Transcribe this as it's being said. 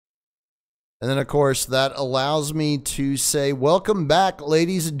And then, of course, that allows me to say, welcome back,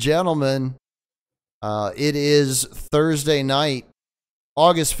 ladies and gentlemen. It is Thursday night,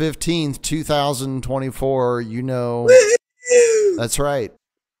 August 15th, 2024. You know, that's right.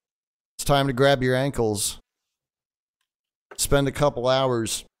 It's time to grab your ankles. Spend a couple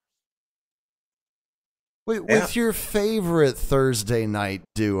hours with your favorite Thursday night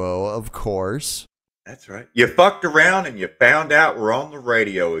duo, of course. That's right. You fucked around and you found out we're on the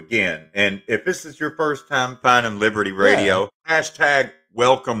radio again. And if this is your first time finding Liberty Radio, hashtag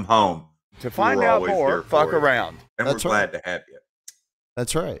welcome home. To find out more, fuck around. And we're glad to have you.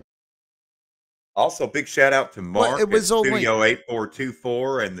 That's right. Also, big shout out to Mark it was at only... Studio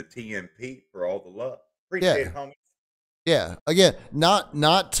 8424 and the TMP for all the love. Appreciate it, homie. Yeah. Again,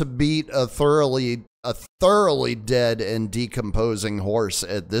 not to beat a thoroughly dead and decomposing horse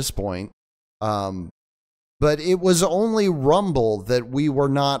at this point. But it was only Rumble that we were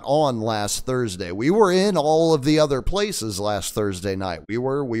not on last Thursday. We were in all of the other places last Thursday night. We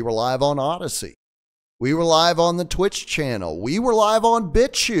were live on Odyssey. We were live on the Twitch channel. We were live on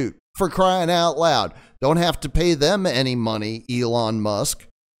BitChute, for crying out loud. Don't have to pay them any money, Elon Musk,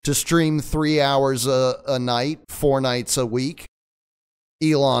 to stream 3 hours a night, 4 nights a week.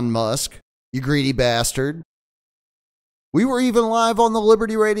 Elon Musk, you greedy bastard. We were even live on the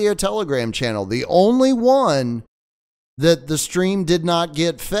Liberty Radio Telegram channel. The only one that the stream did not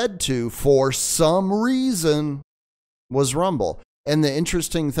get fed to for some reason was Rumble. And the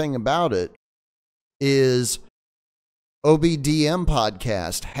interesting thing about it is OBDM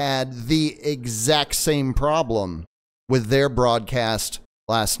Podcast had the exact same problem with their broadcast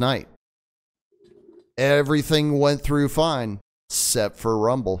last night. Everything went through fine, except for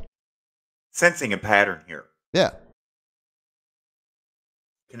Rumble. Sensing a pattern here. Yeah.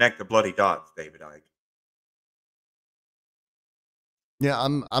 Connect the bloody dots, David Icke. Yeah,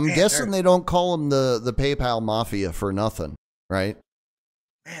 I'm guessing they don't call them the PayPal Mafia for nothing, right?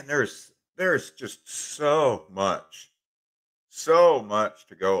 Man, there's just so much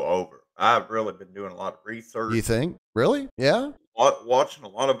to go over. I've really been doing a lot of research. You think? Really? Yeah. Watching a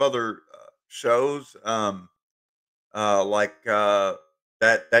lot of other shows, like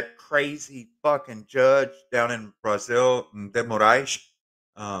that crazy fucking judge down in Brazil, de Moraes.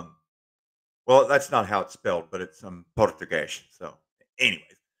 Well, that's not how it's spelled, but it's Portuguese. So, anyways,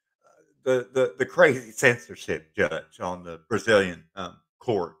 the crazy censorship judge on the Brazilian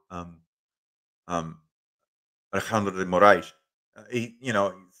court, Alejandro de Moraes.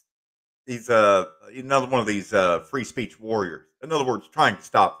 He's another one of these free speech warriors. In other words, trying to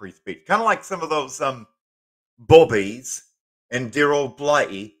stop free speech, kind of like some of those bobbies and dear old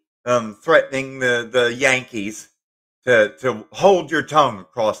Blighty threatening the Yankees to hold your tongue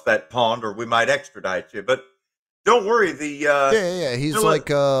across that pond, or we might extradite you. But don't worry, he's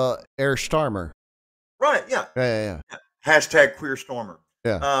like Air Starmer, right? Yeah. Hashtag queer Stormer.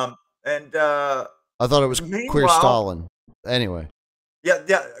 Yeah. And I thought it was queer Stalin. Anyway. Yeah.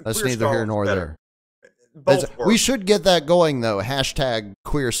 That's neither here nor there. Both we should get that going though. Hashtag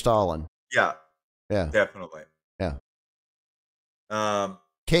queer Stalin. Yeah. Yeah. Definitely. Yeah.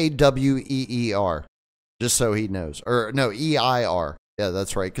 KWEER. Just so he knows. Or no, EIR. Yeah,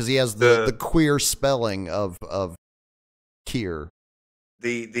 that's right. Because he has the queer spelling of Kier.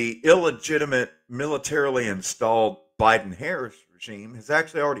 The illegitimate militarily installed Biden-Harris regime has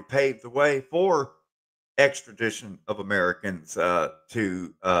actually already paved the way for extradition of Americans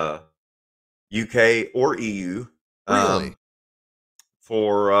to UK or EU Really?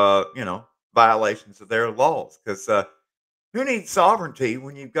 For violations of their laws. Because who needs sovereignty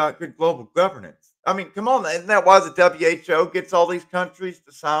when you've got good global governance? I mean, come on, isn't that why the WHO gets all these countries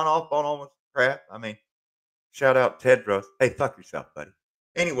to sign off on all this crap? I mean, shout out Tedros. Hey, fuck yourself, buddy.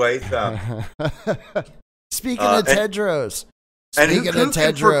 Anyways, speaking of Tedros,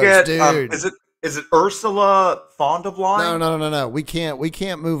 forget, dude, is it Ursula von der Leyen? No. We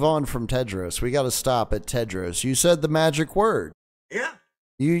can't move on from Tedros. We got to stop at Tedros. You said the magic word. Yeah.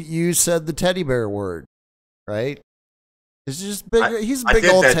 You said the teddy bear word, right? It's just big. He's a big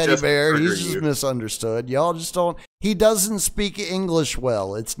old teddy bear. He's just misunderstood. Y'all just don't. He doesn't speak English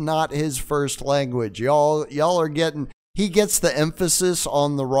well. It's not his first language. Y'all are getting. He gets the emphasis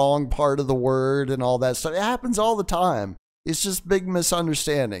on the wrong part of the word and all that stuff. It happens all the time. It's just big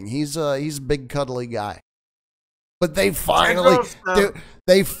misunderstanding. He's a big cuddly guy. But they finally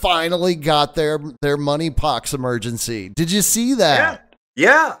got their moneypox emergency. Did you see that?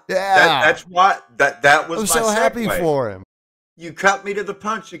 Yeah. That's why that was. I'm so happy for him. You cut me to the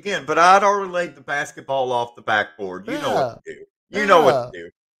punch again, but I'd already laid the basketball off the backboard. You know what to do. You know what to do.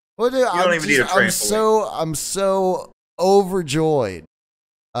 Well, dude, you don't even need a trampoline. I'm so overjoyed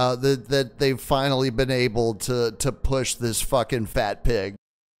that they've finally been able to push this fucking fat pig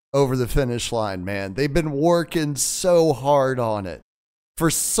over the finish line, man. They've been working so hard on it for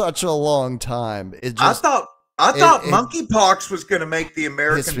such a long time. I thought monkeypox was going to make the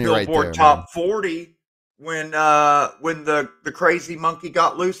American Billboard Top 40 when the crazy monkey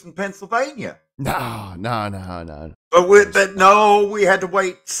got loose in Pennsylvania. No. But we had to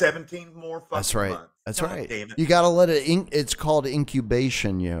wait 17 more fucking months. That's right. Damn it. You got to let it it's called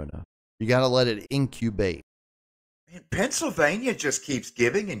incubation, Yona. You got to let it incubate. Man, Pennsylvania just keeps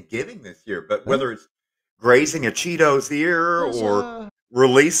giving and giving this year, but whether it's grazing a Cheeto's ear or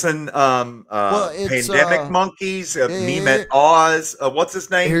releasing pandemic monkeys, Meme at Oz, what's his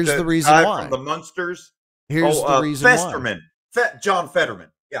name? Here's the reason why. From the Munsters. Here's the reason Festerman. why. John Fetterman.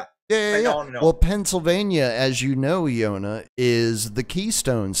 Yeah. Well, Pennsylvania, as you know, Yona, is the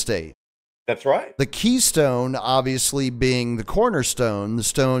Keystone State. That's right. The keystone, obviously, being the cornerstone, the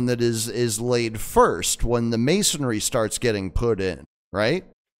stone that is laid first when the masonry starts getting put in, right?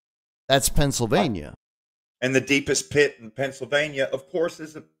 That's Pennsylvania. And the deepest pit in Pennsylvania, of course,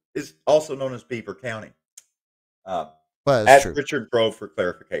 is also known as Beaver County. Ask Richard Grove for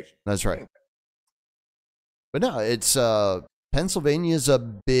clarification. That's right. But no, it's Pennsylvania is a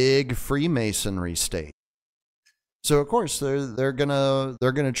big Freemasonry state. So of course they're gonna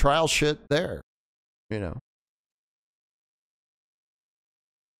trial shit there, you know.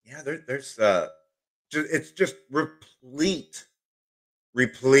 Yeah, there's it's just replete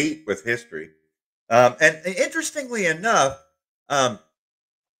with history. And interestingly enough, I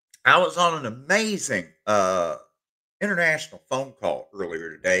was on an amazing international phone call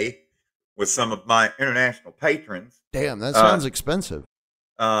earlier today with some of my international patrons. Damn, that sounds expensive.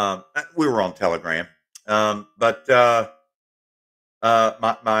 We were on Telegram. But my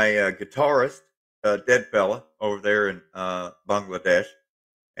guitarist, dead fella over there in Bangladesh,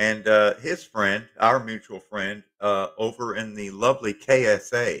 and his friend, our mutual friend, over in the lovely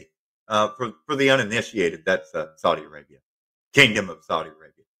KSA. For the uninitiated, that's Saudi Arabia, Kingdom of Saudi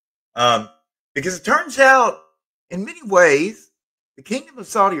Arabia. Because it turns out, in many ways, the Kingdom of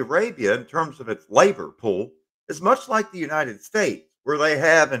Saudi Arabia, in terms of its labor pool, is much like the United States, where they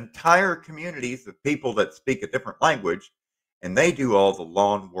have entire communities of people that speak a different language, and they do all the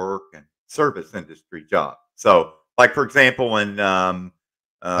lawn work and service industry jobs. So, like, for example, in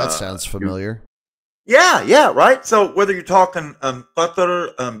that sounds familiar. Yeah, right. So whether you're talking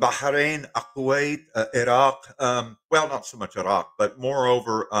Qatar, Bahrain, Kuwait, Iraq, well, not so much Iraq, but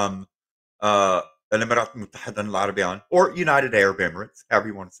moreover, Al-Emirat Muttahidan Al-Arabiyan, or United Arab Emirates, however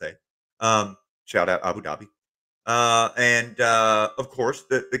you want to say. Shout out Abu Dhabi. And of course,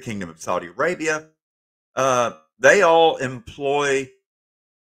 the Kingdom of Saudi Arabia. They all employ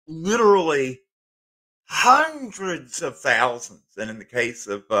literally hundreds of thousands, and in the case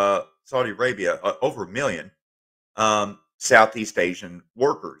of Saudi Arabia, over 1 million Southeast Asian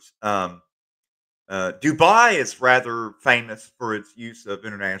workers. Dubai is rather famous for its use of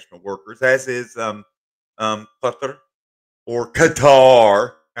international workers, as is Qatar or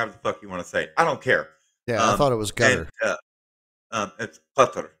Qatar, however the fuck you want to say it. I don't care. Yeah, I thought it was gutter. And, it's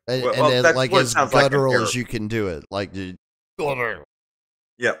Qatar. And like as guttural as you can do it. Like, gutter.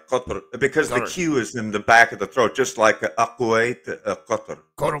 Yeah, Qatar. Because the Q is in the back of the throat, just like Kuwait,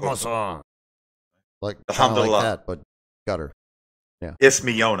 Qatar. Like, kind of like that, but gutter. Yeah.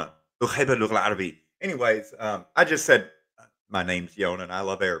 Ismi Yona. Anyways, I just said my name's Yona and I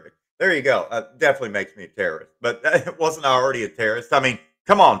love Arabic. There you go. Definitely makes me a terrorist. But wasn't I already a terrorist? I mean,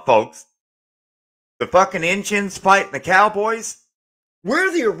 come on, folks. The fucking Indians fighting the cowboys?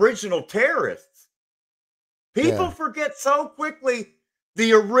 We're the original terrorists. People forget so quickly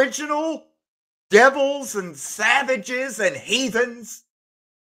the original devils and savages and heathens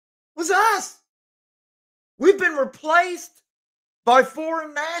was us. We've been replaced by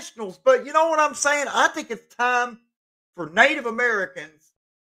foreign nationals. But you know what I'm saying? I think it's time for Native Americans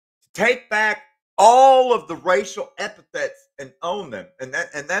to take back all of the racial epithets and own them. And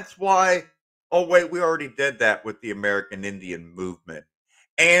that's why, oh wait, we already did that with the American Indian movement.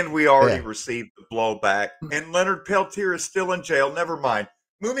 And we already received the blowback. And Leonard Peltier is still in jail. Never mind.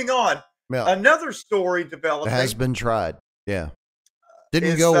 Moving on. Yeah. Another story developing. It has been tried. Yeah.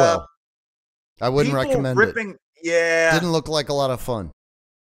 Didn't go well. I wouldn't recommend it. Yeah. Didn't look like a lot of fun.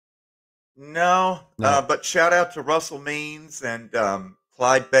 No. But shout out to Russell Means and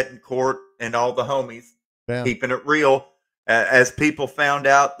Clyde Betancourt and all the homies keeping it real. As people found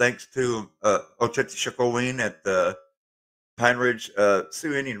out, thanks to Ocheti Shakowin at the Pine Ridge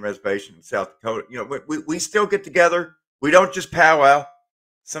Sioux Indian Reservation in South Dakota. You know, we still get together. We don't just powwow.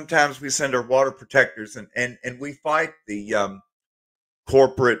 Sometimes we send our water protectors and we fight the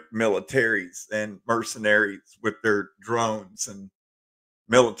corporate militaries and mercenaries with their drones and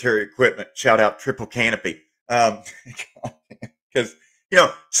military equipment. Shout out Triple Canopy. Because,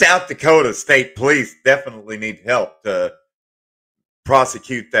 South Dakota State Police definitely need help to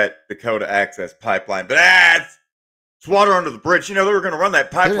prosecute that Dakota Access Pipeline. But it's water under the bridge. They were going to run that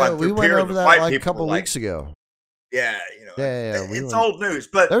pipeline through we went over that like a couple weeks ago. Yeah, it's old news.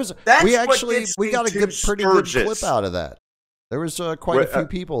 But we got a pretty good clip out of that. There was quite a few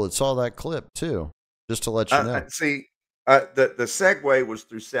people that saw that clip too. Just to let you know. See, the segue was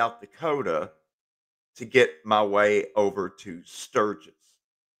through South Dakota to get my way over to Sturgis.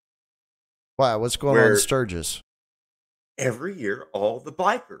 Wow, what's going on in Sturgis? Every year, all the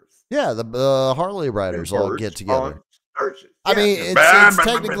bikers. Yeah, the Harley riders all get together. Sturgis. I mean, it's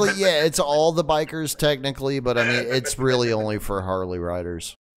technically, it's all the bikers technically, but I mean, it's really only for Harley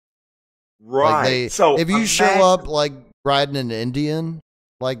riders. Right. So if you show up like riding an Indian,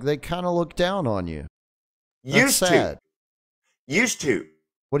 like they kind of look down on you. That's sad. Used to.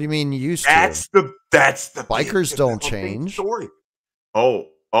 What do you mean used to? That's the bikers don't change. Story.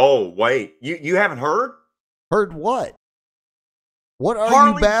 Oh, wait. You haven't heard? Heard what? What are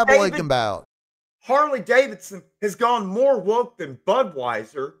you babbling about? Harley Davidson has gone more woke than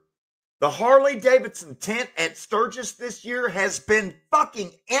Budweiser. The Harley Davidson tent at Sturgis this year has been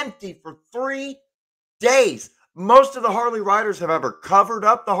fucking empty for 3 days. Most of the Harley riders have either covered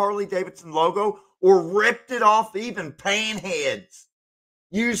up the Harley Davidson logo or ripped it off even paint heads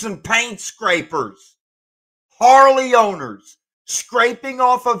using paint scrapers. Harley owners scraping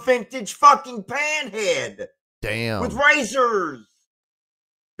off a vintage fucking pan head. Damn. With razors.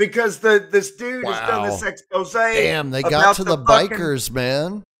 Because this dude has done this expose. Damn, they got to the bikers,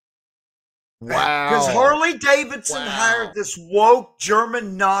 man. Wow. Because Harley Davidson hired this woke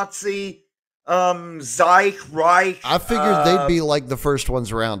German Nazi, Zeich Reich. I figured they'd be like the first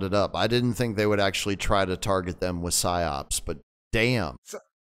ones rounded up. I didn't think they would actually try to target them with psyops, but damn. So,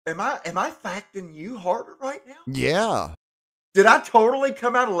 am I facting you harder right now? Yeah. Did I totally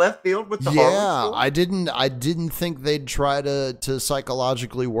come out of left field with the Harley story? I didn't think they'd try to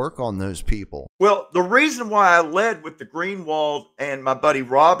psychologically work on those people. Well, the reason why I led with the Greenwald and my buddy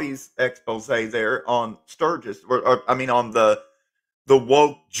Robbie's expose there on Sturgis, or I mean on the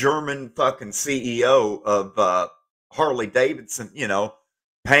woke German fucking CEO of Harley Davidson,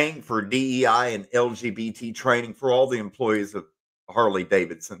 paying for DEI and LGBT training for all the employees of Harley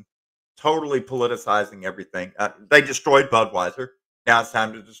Davidson. Totally politicizing everything. They destroyed Budweiser. Now it's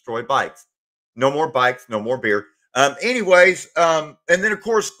time to destroy bikes. No more bikes, no more beer. Anyways, and then of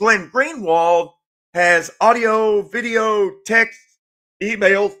course, Glenn Greenwald has audio, video, text,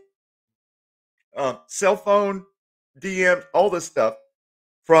 emails, cell phone, DMs, all this stuff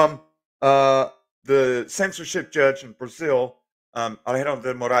from the censorship judge in Brazil, Alejandro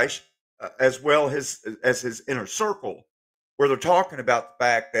de Moraes, as well as his inner circle, where they're talking about the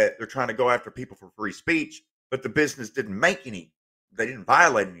fact that they're trying to go after people for free speech, but the business didn't they didn't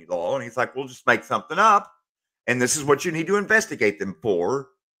violate any law. And he's like, we'll just make something up. And this is what you need to investigate them for.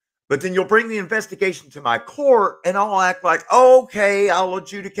 But then you'll bring the investigation to my court and I'll act like, oh, okay, I'll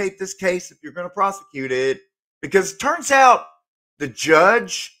adjudicate this case if you're going to prosecute it. Because it turns out the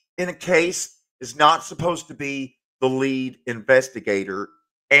judge in a case is not supposed to be the lead investigator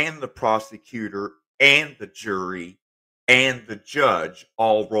and the prosecutor and the jury and the judge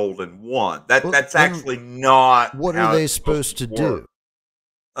all rolled in one. That's actually not. What are they supposed to do?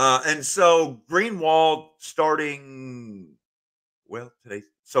 And so Greenwald starting,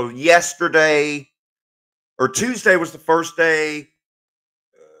 yesterday or Tuesday was the first day.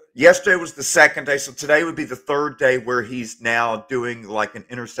 Yesterday was the second day. So today would be the third day where he's now doing like an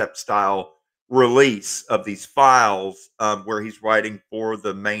Intercept style release of these files, where he's writing for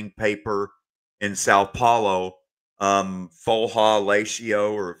the main paper in Sao Paulo. Folha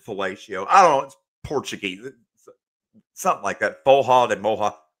Lacio or Falatio. I don't know. It's Portuguese. Something like that. Folha de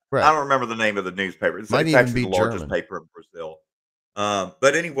Moha. Right. I don't remember the name of the newspaper. It's actually the largest paper in Brazil.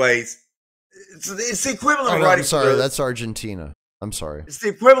 But anyways, it's the equivalent of writing. That's Argentina. I'm sorry. It's the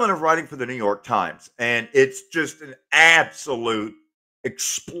equivalent of writing for the New York Times. And it's just an absolute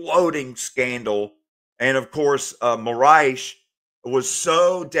exploding scandal. And of course, Moraes was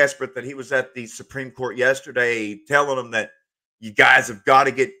so desperate that he was at the Supreme Court yesterday telling them that you guys have got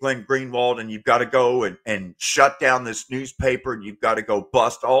to get Glenn Greenwald and you've got to go and shut down this newspaper and you've got to go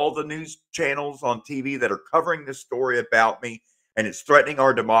bust all the news channels on TV that are covering this story about me and it's threatening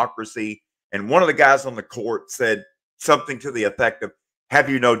our democracy. And one of the guys on the court said something to the effect of, have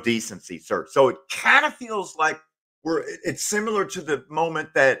you no decency, sir? So it kind of feels like it's similar to the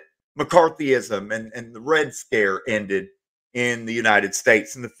moment that McCarthyism and the Red Scare ended. in the United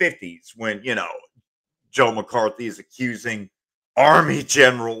States in the 50s when, Joe McCarthy is accusing army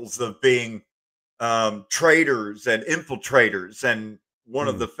generals of being traitors and infiltrators. And one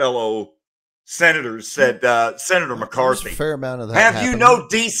of the fellow senators said, Senator McCarthy, There's a fair amount of that have happening. you no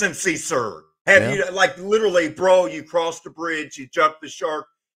decency, sir? Have you, like, literally, bro, you crossed the bridge, you jumped the shark,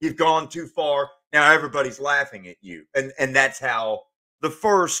 you've gone too far. Now everybody's laughing at you. And that's how the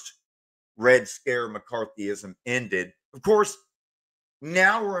first Red Scare McCarthyism ended. Of course,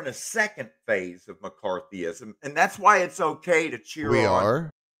 now we're in a second phase of McCarthyism, and that's why it's okay to cheer on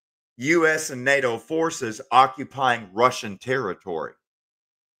U.S. and NATO forces occupying Russian territory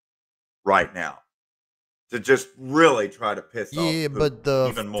right now to just really try to piss off. Yeah, but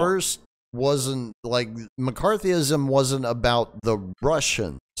the first wasn't like McCarthyism wasn't about the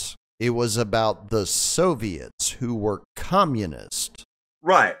Russians. It was about the Soviets who were communist.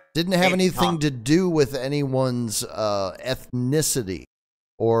 Right. Didn't have anything to do with anyone's ethnicity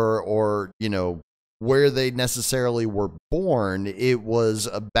or where they necessarily were born. It was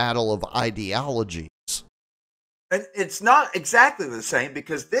a battle of ideologies. And it's not exactly the same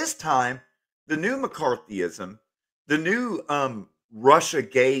because this time the new McCarthyism, the new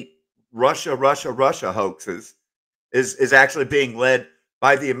Russiagate, Russia hoaxes is actually being led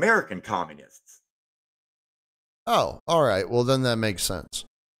by the American communists. Oh, all right. Well, then that makes sense.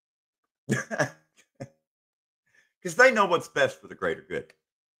 Because they know what's best for the greater good.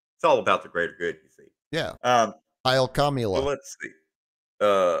 It's all about the greater good, you see. Yeah. Heil Kamila. Well, let's see.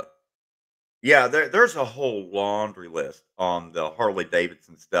 Yeah, there's a whole laundry list on the Harley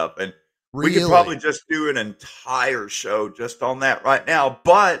Davidson stuff. And we could probably just do an entire show just on that right now.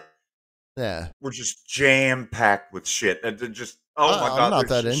 But we're just jam-packed with shit. Just, oh my God. I'm not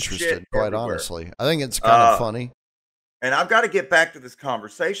that interested, quite honestly. I think it's kind of funny. And I've got to get back to this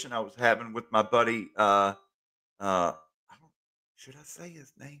conversation I was having with my buddy. Should I say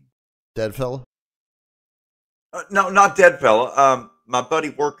his name? Dead fella? No, not dead fella. My buddy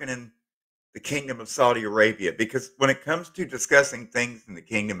working in the Kingdom of Saudi Arabia. Because when it comes to discussing things in the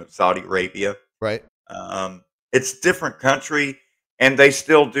Kingdom of Saudi Arabia, right? It's a different country, and they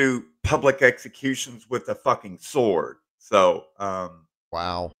still do public executions with a fucking sword. So,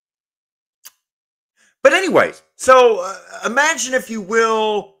 wow. But anyways, so imagine, if you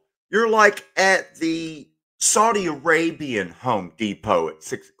will, you're like at the Saudi Arabian Home Depot at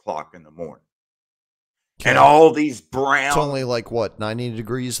 6 o'clock in the morning. Okay. And all these brown... It's only like, what, 90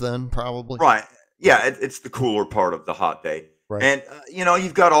 degrees then, probably? Right. Yeah, it's the cooler part of the hot day. Right. And,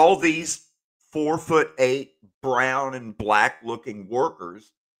 you've got all these 4'8" brown and black looking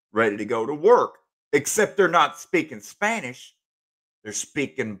workers ready to go to work. Except they're not speaking Spanish. They're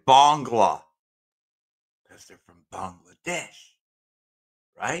speaking Bangla. Because they're from Bangladesh,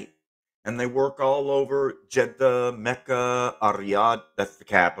 right? And they work all over Jeddah, Mecca, Riyadh, that's the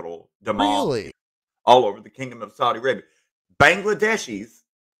capital, Dammam, really? All over the Kingdom of Saudi Arabia. Bangladeshis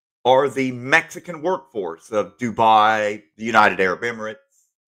are the Mexican workforce of Dubai, the United Arab Emirates,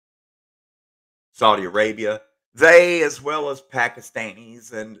 Saudi Arabia. They, as well as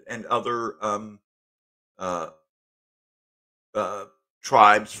Pakistanis and other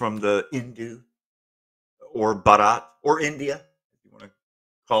tribes from the Hindu or Bharat or India, if you want to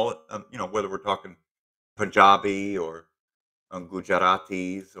call it, whether we're talking Punjabi or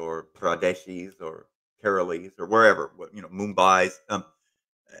Gujaratis or Pradeshis or Keralis or wherever, Mumbai's. I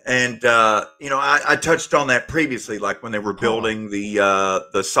touched on that previously, like when they were building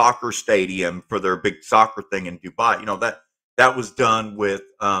the soccer stadium for their big soccer thing in Dubai. That was done with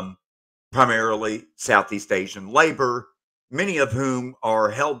primarily Southeast Asian labor, many of whom are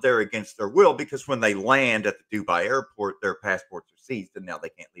held there against their will because when they land at the Dubai airport, their passports are seized and now they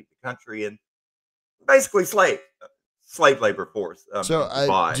can't leave the country, and basically slave labor force. So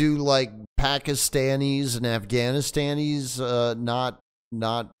do like Pakistanis and Afghanistanis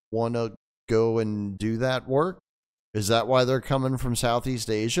not want to go and do that work? Is that why they're coming from Southeast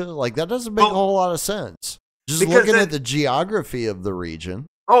Asia? Like, that doesn't make a whole lot of sense. Just looking at the geography of the region.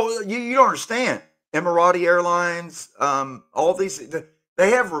 Oh, you don't understand. Emirati Airlines, all these, they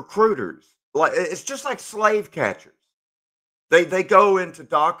have recruiters. Like, it's just like slave catchers. They go into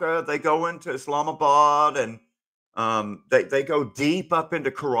Dhaka, they go into Islamabad, and they go deep up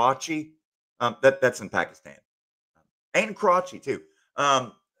into Karachi. That's in Pakistan, and Karachi too.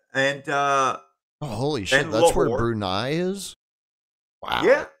 Oh, holy shit! That's where Brunei is. Wow.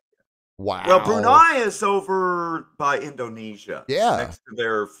 Yeah. Wow. Well, Brunei is over by Indonesia. Yeah. Next to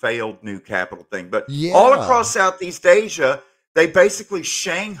their failed new capital thing. But all across Southeast Asia, they basically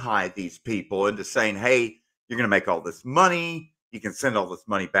Shanghai these people into saying, hey, you're going to make all this money. You can send all this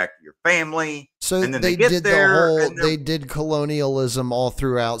money back to your family. So and then they get did there, and they did colonialism all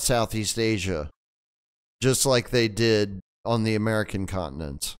throughout Southeast Asia, just like they did on the American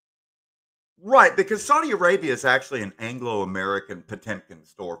continent. right, because Saudi Arabia is actually an Anglo-American Potemkin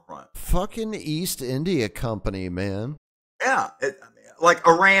storefront. Fucking East India Company, man. Yeah, I mean, like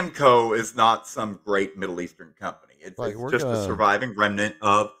Aramco is not some great Middle Eastern company. It's just a surviving remnant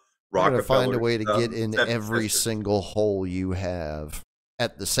of Rockefeller's. We're gonna find a way to get in Seven every Sisters. single hole you have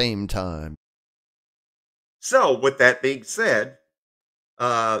at the same time. So, with that being said,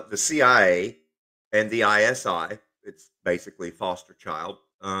 the CIA and the ISI, it's basically foster child,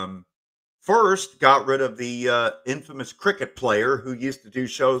 first got rid of the infamous cricket player who used to do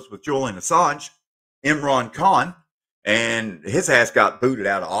shows with Julian Assange, Imran Khan, and his ass got booted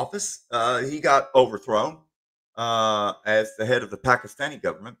out of office. He got overthrown as the head of the Pakistani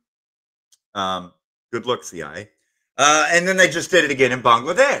government. Good luck, CIA. And then they just did it again in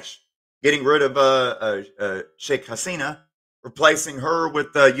Bangladesh, getting rid of Sheikh Hasina, replacing her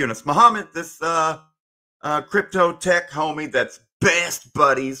with Yunus Muhammad, this crypto tech homie that's best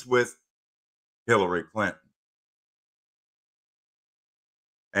buddies with Hillary Clinton.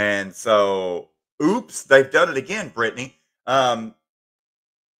 And so, oops, they've done it again, Brittany. And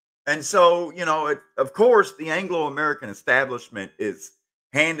so, of course, the Anglo-American establishment is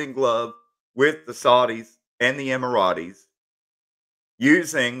hand in glove with the Saudis and the Emiratis,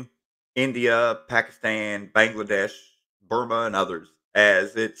 using India, Pakistan, Bangladesh, Burma, and others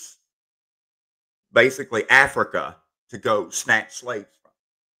as its basically Africa to go snatch slaves from,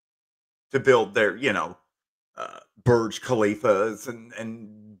 to build their, Burj Khalifas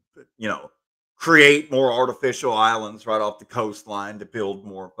and create more artificial islands right off the coastline to build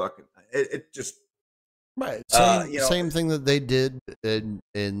more fucking. It just right. Same thing that they did in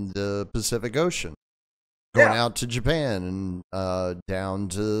the Pacific Ocean, going out to Japan and down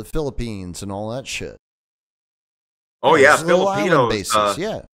to the Philippines and all that shit. Oh yeah, Filipinos bases.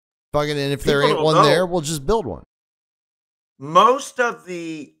 Yeah, fucking. And if there ain't one there, we'll just build one. Most of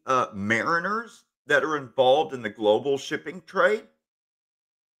the mariners that are involved in the global shipping trade,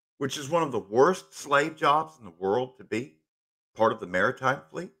 which is one of the worst slave jobs in the world to be part of the maritime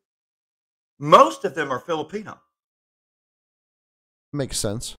fleet, most of them are Filipino. Makes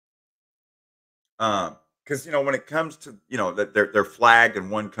sense. Because when it comes to that they're flagged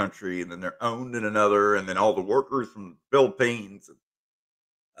in one country and then they're owned in another, and then all the workers from the Philippines.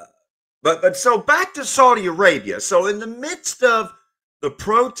 But so back to Saudi Arabia. So in the midst of the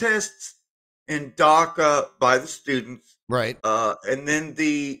protests in Dhaka by the students, right, and then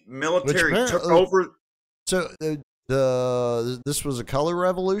the military took over. So this was a color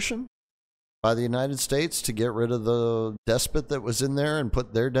revolution by the United States to get rid of the despot that was in there and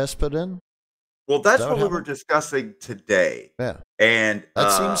put their despot in. Well, that's what we were discussing today. Yeah, and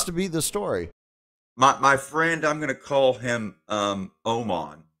that seems to be the story. My friend, I'm going to call him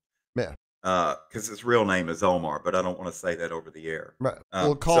Oman. Yeah. Because his real name is Omar, but I don't want to say that over the air. Right.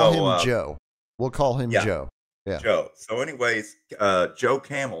 We'll call him Joe. We'll call him Joe. Yeah. Joe. So anyways, Joe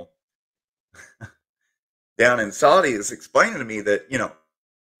Camel down in Saudi is explaining to me that,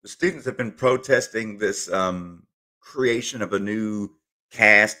 the students have been protesting this creation of a new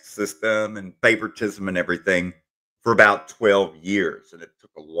caste system and favoritism and everything for about 12 years. And it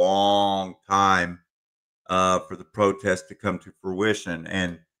took a long time for the protest to come to fruition.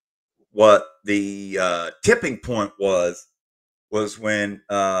 And what the tipping point was when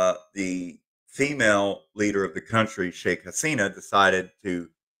the female leader of the country, Sheikh Hasina, decided to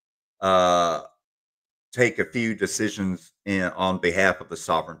take a few decisions on behalf of the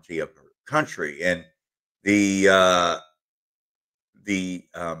sovereignty of her country. And the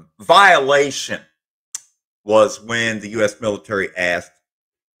violation was when the U.S. military asked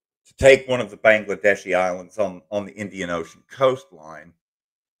to take one of the Bangladeshi islands on the Indian Ocean coastline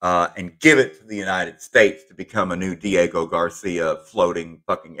and give it to the United States to become a new Diego Garcia floating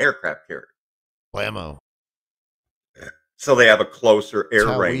fucking aircraft carrier. Blammo. So they have a closer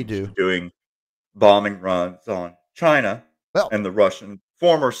air range to doing bombing runs on China and the Russian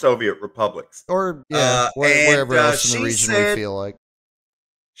former Soviet republics. Or, wherever else in the region we feel like.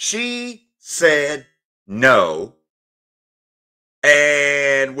 She said no.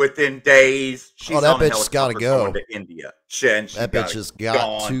 And within days, she's that on a bitch's gotta go going to India. That bitch has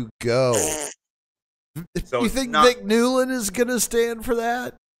got to go. So you think Vic Newland is going to stand for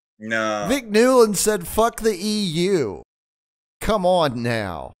that? No. Vic Newland said, fuck the EU. Come on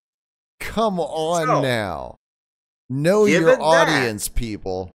now. Come on now. Know your audience,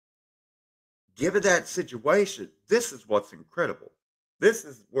 people. Given that situation, this is what's incredible. This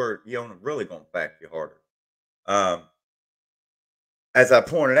is where Yona really going to back you harder. As I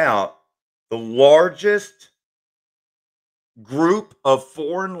pointed out, the largest group of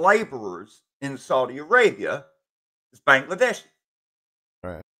foreign laborers in Saudi Arabia is Bangladesh.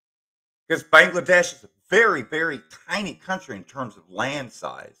 Right. Because Bangladesh is a very, very tiny country in terms of land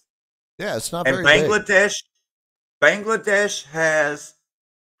size. Yeah, it's not and very Bangladesh, big. Bangladesh has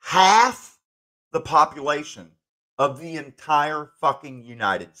half the population of the entire fucking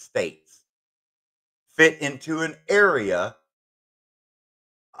United States fit into an area.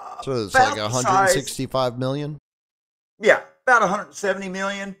 So it's like 165 million? Yeah, about 170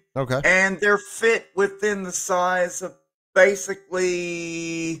 million. Okay. And they're fit within the size of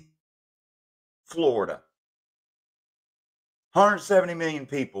basically Florida. 170 million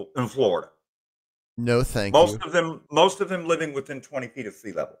people in Florida. No, thank you. Most of them living within 20 feet of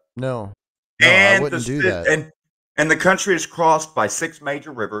sea level. No, and I wouldn't do that. And the country is crossed by 6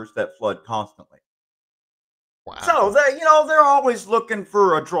 major rivers that flood constantly. Wow. So they're always looking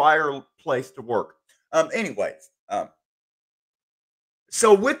for a drier place to work.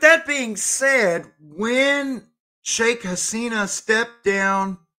 So with that being said, when Sheikh Hasina stepped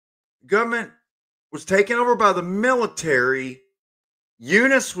down, government was taken over by the military.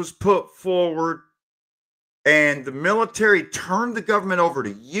 Yunus was put forward, and the military turned the government over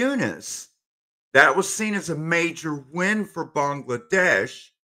to Yunus. That was seen as a major win for Bangladesh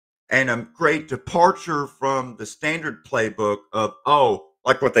and a great departure from the standard playbook of,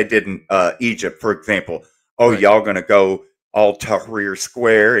 like what they did in Egypt, for example. Right. Y'all going to go all Tahrir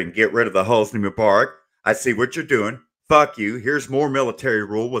Square and get rid of the Hosni Mubarak. I see what you're doing. Fuck you. Here's more military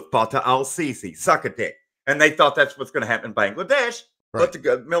rule with Fatah al-Sisi. Suck a dick. And they thought that's what's going to happen in Bangladesh. Right. But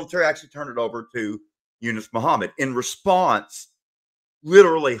the military actually turned it over to Yunus Muhammad. In response,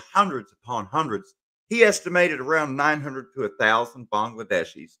 literally hundreds upon hundreds, he estimated around 900 to 1,000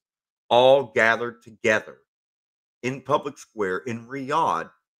 Bangladeshis all gathered together in public square in Riyadh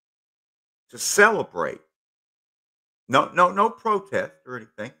to celebrate. No protest or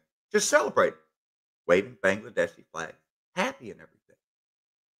anything. Just celebrate. Waving Bangladeshi flags. Happy and everything.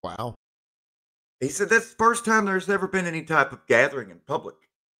 Wow. He said that's the first time there's ever been any type of gathering in public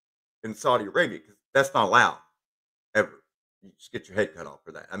in Saudi Arabia, because that's not allowed ever. You just get your head cut off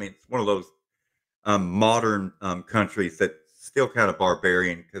for that. I mean, it's one of those modern countries that's still kind of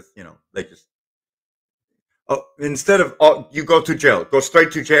barbarian, because they just instead of you go to jail, go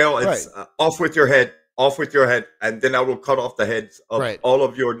straight to jail. It's off with your head, and then I will cut off the heads of all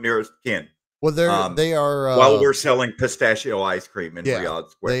of your nearest kin. Well, they are while we're selling pistachio ice cream in Riyadh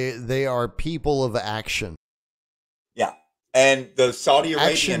Square. They are people of action. Yeah, and the Saudi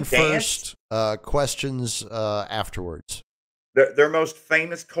Arabian action dance, first, questions afterwards. Their most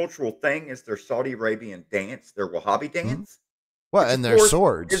famous cultural thing is their Saudi Arabian dance, their Wahhabi dance. Mm-hmm. Well, and their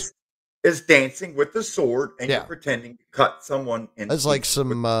swords is dancing with the sword, and you're pretending to cut someone in. That's like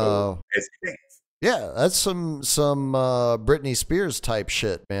some as you dance. Yeah, that's some Britney Spears type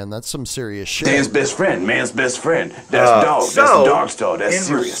shit, man. That's some serious shit. Man's best friend. That's dog. That's the dog's dog. That's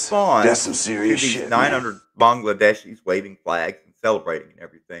serious. That's some serious shit. 900 Bangladeshis waving flags and celebrating and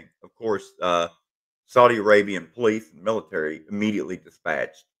everything. Of course, Saudi Arabian police and military immediately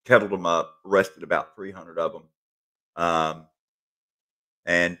dispatched, kettled them up, arrested about 300 of them.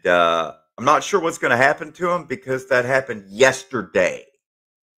 And I'm not sure what's going to happen to them, because that happened yesterday.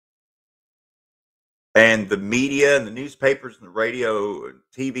 And the media and the newspapers and the radio and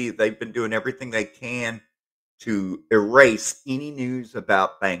TV, they've been doing everything they can to erase any news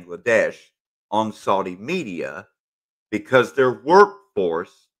about Bangladesh on Saudi media, because their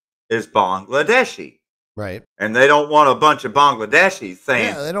workforce is Bangladeshi. Right. And they don't want a bunch of Bangladeshis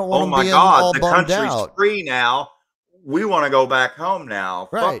saying, they don't want oh my God, the country's free now. We want to go back home now.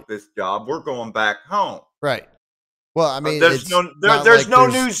 Right. Fuck this job. We're going back home. Right. Well, I mean, there's no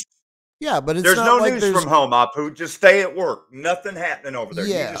news. Yeah, but it's there's not no like news from home, Apu. Just stay at work. Nothing happening over there.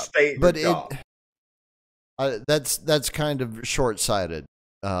 Yeah, you just stay at your job. That's kind of short-sighted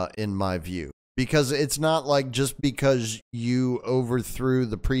in my view, because it's not like just because you overthrew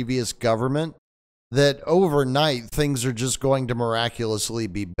the previous government that overnight things are just going to miraculously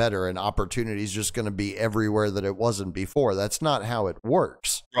be better and opportunities just going to be everywhere that it wasn't before. That's not how it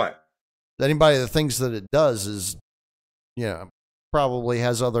works. Right. Anybody that thinks that it does is, probably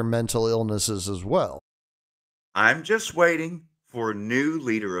has other mental illnesses as well. I'm just waiting for a new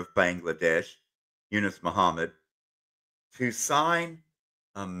leader of Bangladesh, Yunus Muhammad, to sign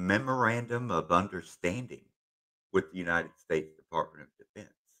a memorandum of understanding with the United States Department of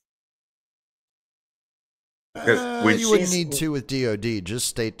Defense. Because when you wouldn't need to with DOD, just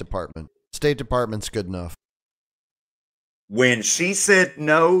State Department. State Department's good enough. When she said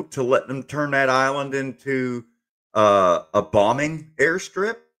no to letting them turn that island into a bombing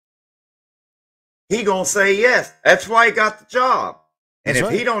airstrip, he gonna say yes. That's why he got the job. And if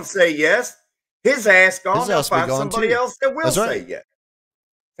he don't say yes, his ass gone. They'll find somebody else that will say yes.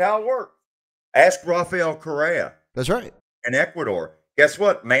 That's how it works. Ask Rafael Correa. That's right. In Ecuador. Guess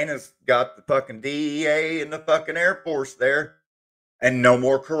what? Man has got the fucking DEA and the fucking Air Force there. And no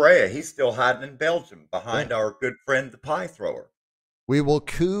more Correa. He's still hiding in Belgium behind our good friend, the pie thrower. We will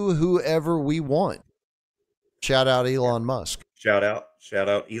coup whoever we want. Shout out Elon Musk. Shout out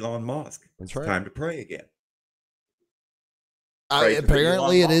Elon Musk. That's right. It's time to pray again.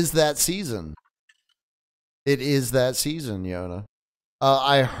 Apparently, it is that season. It is that season, Yona.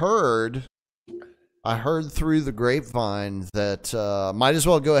 I heard through the grapevine that might as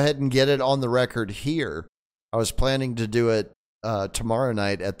well go ahead and get it on the record here. I was planning to do it tomorrow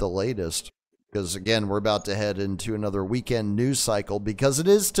night at the latest because, again, we're about to head into another weekend news cycle because it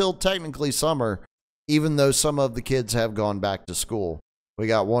is still technically summer, even though some of the kids have gone back to school. We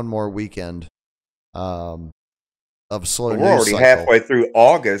got one more weekend of slow news cycle. We're already halfway through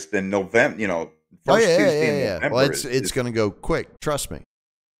August and November, first Tuesday in November. Well, it's going to go quick, trust me.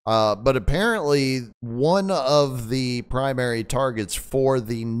 But apparently, one of the primary targets for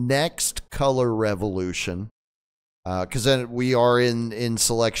the next color revolution, because then we are in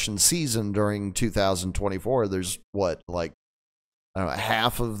selection season during 2024. There's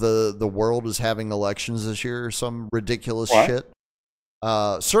half of the world is having elections this year or some ridiculous shit.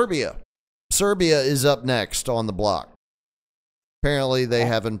 Serbia is up next on the block. Apparently, they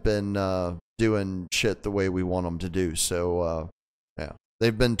haven't been doing shit the way we want them to do. So, yeah.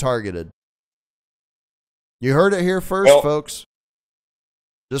 They've been targeted. You heard it here first, folks.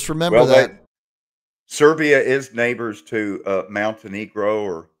 Just remember that. Serbia is neighbors to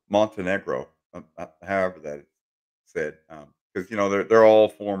Montenegro, however that is said. Because, they're all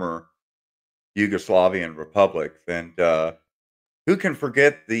former Yugoslavian republics. And who can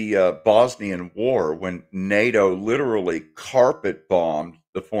forget the Bosnian War when NATO literally carpet bombed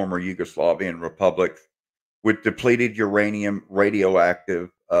the former Yugoslavian republics with depleted uranium radioactive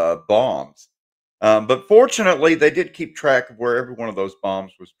bombs. But fortunately, they did keep track of where every one of those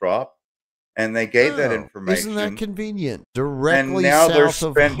bombs was dropped, and they gave that information. Isn't that convenient? Directly south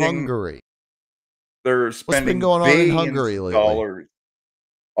of Hungary. They're spending what's been going on in Hungary lately?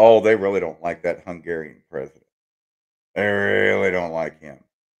 Oh, they really don't like that Hungarian president. They really don't like him.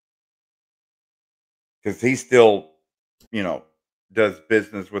 Because he still, does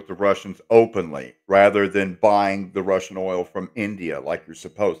business with the Russians openly rather than buying the Russian oil from India like you're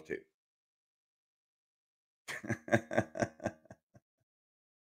supposed to.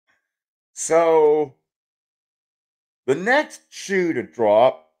 So the next shoe to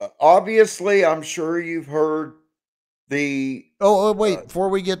drop, obviously, I'm sure you've heard the... wait, before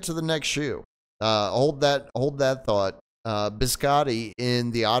we get to the next shoe, hold that thought. Biscotti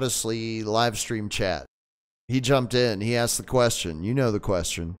in the Odyssey live stream chat. He jumped in. He asked the question. You know the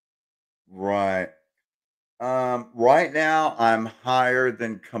question. Right. Right now, I'm higher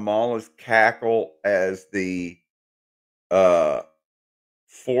than Kamala's cackle as the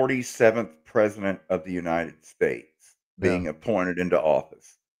 47th president of the United States being appointed into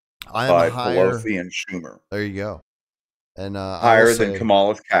office by Pelosi and Schumer. There you go. And higher than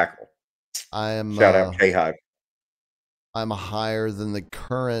Kamala's cackle. I am. Shout out K-Hive. I'm higher than the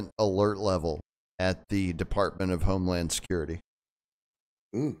current alert level at the Department of Homeland Security.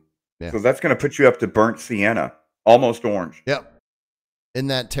 Ooh. Yeah. So that's going to put you up to burnt sienna, almost orange. Yep. In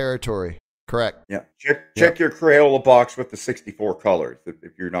that territory. Correct. Yeah. Check your Crayola box with the 64 colors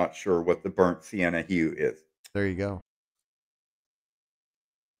if you're not sure what the burnt sienna hue is. There you go.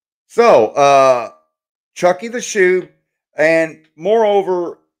 So, Chucky the Shoe, and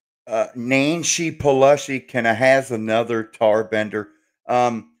moreover, Nancy Pelosi has another tar bender.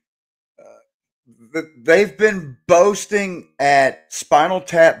 They've been boasting at Spinal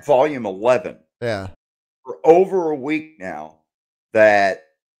Tap Volume 11 for over a week now that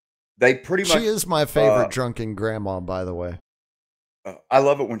they pretty much... She is my favorite drunken grandma, by the way. I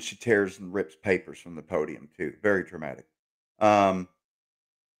love it when she tears and rips papers from the podium, too. Very dramatic. And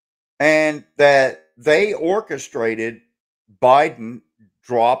that they orchestrated Biden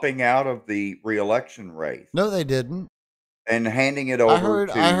dropping out of the re-election race. No, they didn't. And handing it over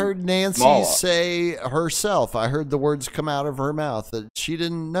to I heard Nancy Kamala. say herself, I heard the words come out of her mouth that she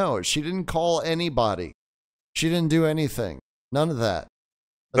didn't know. She didn't call anybody. She didn't do anything. None of that.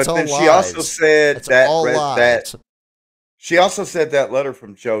 That's but then all she lies. also said That's that she also said that letter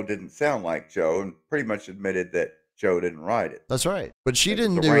from Joe didn't sound like Joe, and pretty much admitted that Joe didn't write it. That's right. But she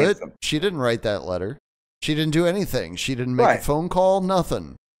didn't do it. She didn't write that letter. She didn't do anything. She didn't make a phone call,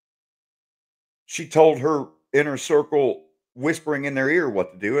 nothing. She told her inner circle, whispering in their ear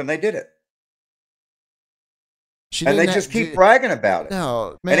what to do, and they did it. And they just keep bragging about it.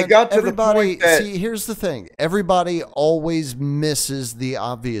 No, man. And it got to the point that... See, here's the thing. Everybody always misses the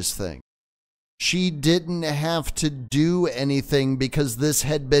obvious thing. She didn't have to do anything because this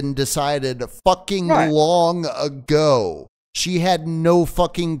had been decided fucking long ago. She had no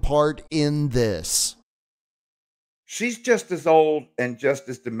fucking part in this. She's just as old and just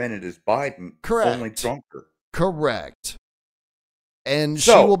as demented as Biden. Correct. Only drunker. Correct. And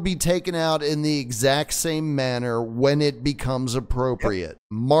she will be taken out in the exact same manner when it becomes appropriate. Yep.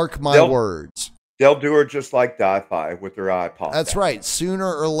 Mark my words. They'll do her just like Di-Fi with her eye popped. That's right.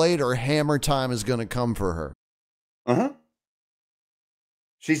 Sooner or later, hammer time is going to come for her. Uh-huh.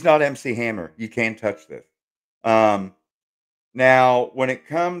 She's not MC Hammer. You can't touch this. Now, when it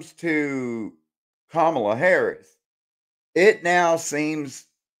comes to Kamala Harris, it now seems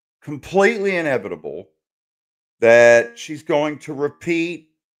completely inevitable that she's going to repeat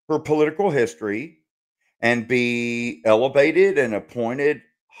her political history and be elevated and appointed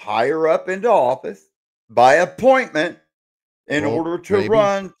higher up into office by appointment in order to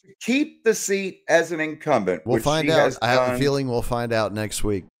run to keep the seat as an incumbent. We'll find out. I have a feeling we'll find out next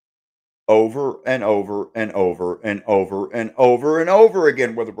week. Over and over and over and over and over and over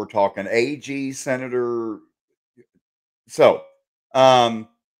again, whether we're talking AG, senator. So,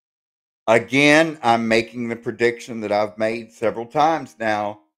 again, I'm making the prediction that I've made several times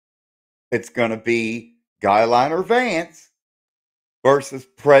now. It's going to be Guyliner Vance versus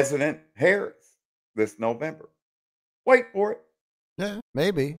President Harris this November. Wait for it. Yeah,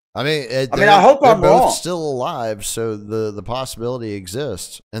 maybe. I mean, I hope I'm both wrong. Still alive, so the possibility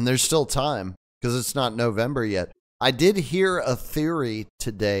exists, and there's still time because it's not November yet. I did hear a theory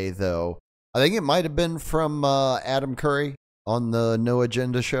today, though. I think it might have been from Adam Curry on the No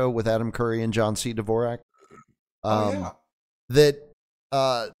Agenda show with Adam Curry and John C. Dvorak. That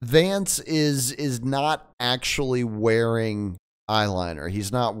Vance is not actually wearing eyeliner.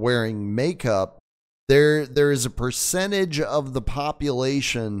 He's not wearing makeup. There is a percentage of the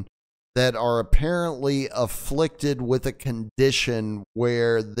population that are apparently afflicted with a condition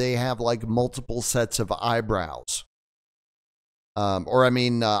where they have like multiple sets of eyebrows.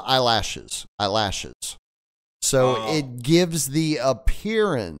 Eyelashes. So it gives the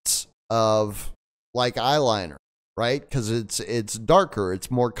appearance of like eyeliner, right? Because it's darker, it's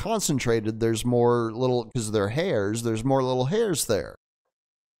more concentrated. There's more little, because they're hairs. There's more little hairs there.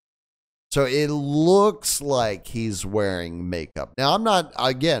 So it looks like he's wearing makeup. Now, I'm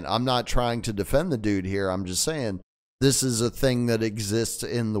not trying to defend the dude here. I'm just saying this is a thing that exists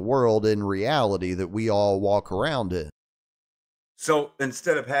in the world in reality that we all walk around in. So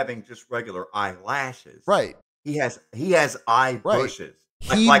instead of having just regular eyelashes, right? He has eye bushes.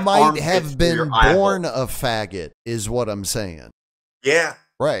 He might have been born a faggot, is what I'm saying. Yeah,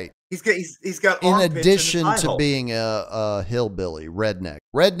 right. He's got. In addition to being a hillbilly, redneck.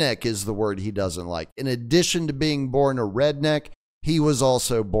 Redneck is the word he doesn't like. In addition to being born a redneck, he was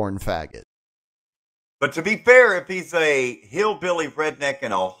also born faggot. But to be fair, if he's a hillbilly redneck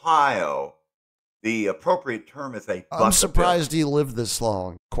in Ohio, the appropriate term is a. I'm surprised he lived this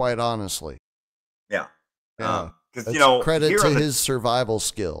long. Quite honestly. Yeah. Because credit to his survival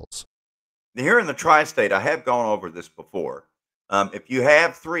skills. Here in the tri-state, I have gone over this before. If you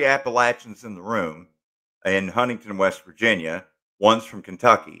have 3 Appalachians in the room in Huntington, West Virginia, one's from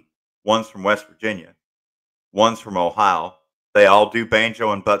Kentucky, one's from West Virginia, one's from Ohio, they all do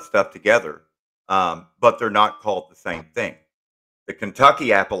banjo and butt stuff together, but they're not called the same thing. The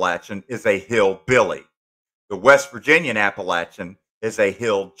Kentucky Appalachian is a hillbilly. The West Virginian Appalachian is a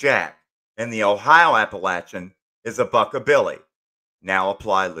hill jack. And the Ohio Appalachian is a buckabilly. Now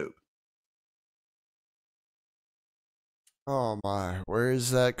apply loop. Oh my, where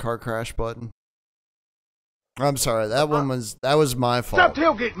is that car crash button? I'm sorry, that was my fault. Stop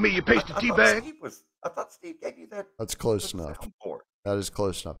tailgating me, you piece of teabag. I thought Steve gave you that. That's close enough. That is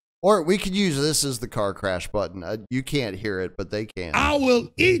close enough. Or we could use this as the car crash button. You can't hear it, but they can. I will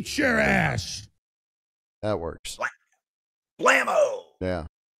eat your ass. That works. Blammo. Yeah.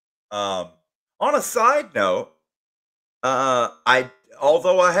 On a side note,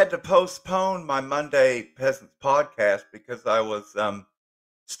 although I had to postpone my Monday Peasants podcast because I was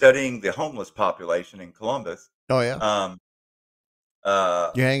studying the homeless population in Columbus. Oh yeah.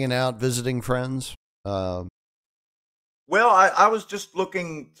 You hanging out, visiting friends? Well, I was just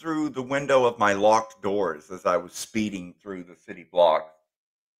looking through the window of my locked doors as I was speeding through the city block,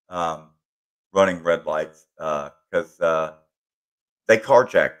 running red lights because they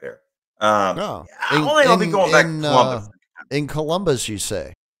carjacked there. I'll be going back to Columbus. In Columbus, you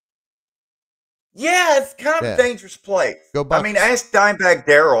say? Yeah, it's kind of a dangerous place. Go Bucks. I mean, ask Dimebag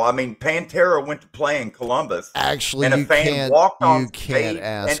Darrell. I mean, Pantera went to play in Columbus. Actually, and a fan walked on stage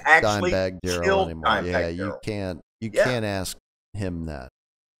ask and actually Dimebag Darrell killed anymore. Dimebag Yeah, Darrell. you can't ask him that.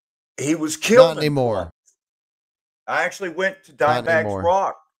 He was killed. Not anymore. I actually went to Dimebag's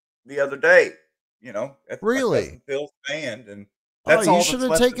Rock the other day. You know, that's really? my cousin Phil's band, and that's you should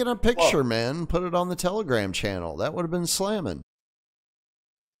have taken a picture, man. Put it on the Telegram channel. That would have been slamming.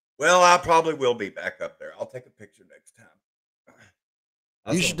 Well, I probably will be back up there. I'll take a picture next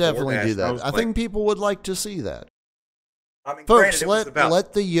time. You should definitely do that. I think people would like to see that. I mean, folks,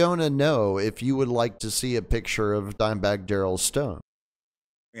 let the Yona know if you would like to see a picture of Dimebag Darrell Stone.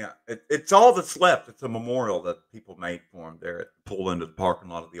 Yeah, it's all that's left. It's a memorial that people made for him there. Pulled into the parking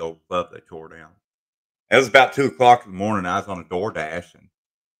lot of the old club they tore down. It was about 2:00 in the morning. I was on a DoorDash, and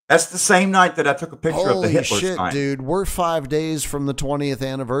that's the same night that I took a picture of the Hitler sign. Holy shit, dude! We're 5 days from the 20th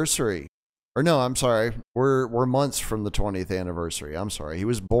anniversary. Or no, I'm sorry. We're months from the 20th anniversary. I'm sorry. He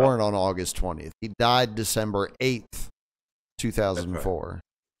was born on August 20th. He died December 8th, 2004. Right.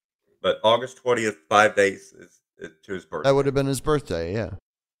 But August 20th, 5 days is to his birthday. That would have been his birthday, yeah.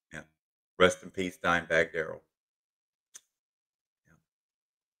 Yeah. Rest in peace, Dimebag Darrell. Yeah.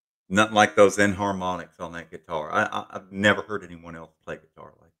 Nothing like those enharmonics on that guitar. I've never heard anyone else play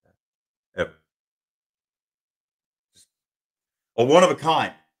guitar like that. Ever. Just a one of a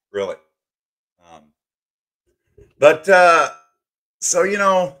kind, really. But so, you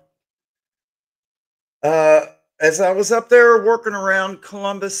know, as I was up there working around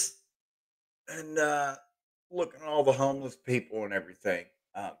Columbus and looking at all the homeless people and everything,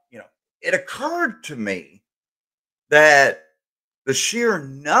 you know, it occurred to me that the sheer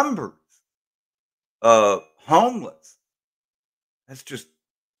numbers of homeless has just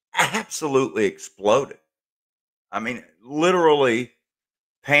absolutely exploded. I mean, literally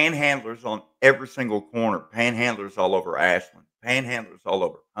panhandlers on every single corner, panhandlers all over Ashland, panhandlers all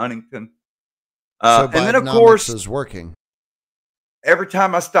over Huntington. So and then, of course, is working. Every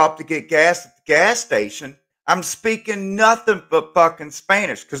time I stop to get gas at the gas station, I'm speaking nothing but fucking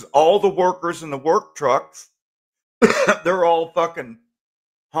Spanish because all the workers in the work trucks, they're all fucking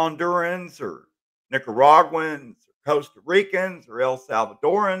Hondurans or Nicaraguans or Costa Ricans or El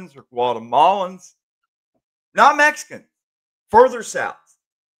Salvadorans or Guatemalans. Not Mexican. Further south.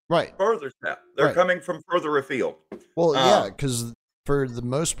 Right. Further south. They're coming from further afield. Well, yeah, because for the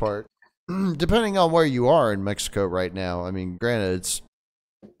most part, depending on where you are in Mexico right now, I mean, granted, it's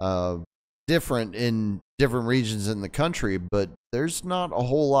different in different regions in the country, but there's not a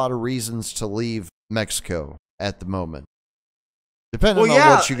whole lot of reasons to leave Mexico at the moment. Depending on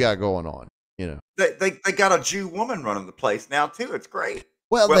what you got going on, you know. They got a Jew woman running the place now, too. It's great.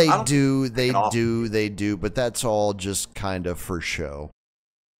 Well, they do, but that's all just kind of for show.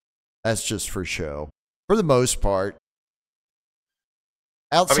 That's just for show. For the most part.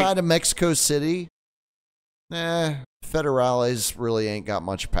 Outside of Mexico City, federales really ain't got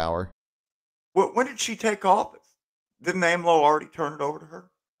much power. When did she take office? Didn't AMLO already turn it over to her?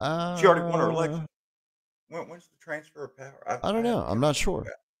 She already won her election. When's the transfer of power? I don't know. I'm not sure.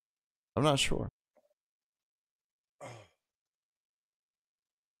 I'm not sure.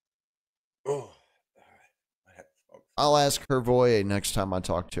 Oh. I'll ask Hervoye next time I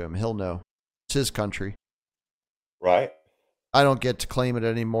talk to him. He'll know. It's his country. Right. I don't get to claim it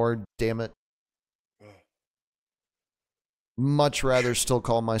anymore, damn it. Much rather still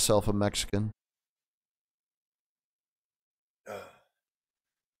call myself a Mexican.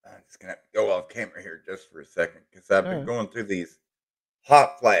 I'm just going to go off camera here just for a second because I've been going through these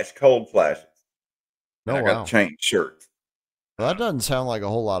hot flash, cold flashes. Oh, I got to change shirts. Well, that doesn't sound like a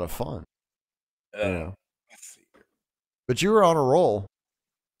whole lot of fun. Let's see here. But you were on a roll,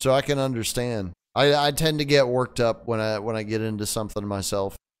 so I can understand. I tend to get worked up when I get into something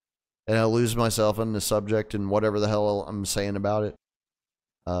myself, and I lose myself in the subject and whatever the hell I'm saying about it.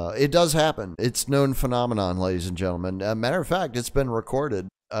 It does happen. It's known phenomenon, ladies and gentlemen. Matter of fact, it's been recorded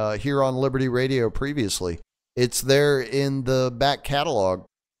here on Liberty Radio previously. It's there in the back catalog.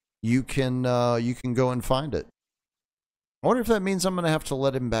 You can go and find it. I wonder if that means I'm going to have to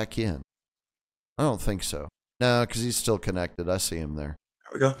let him back in. I don't think so. No, because he's still connected. I see him there.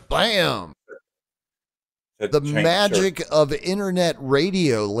 There we go. Bam! The magic of internet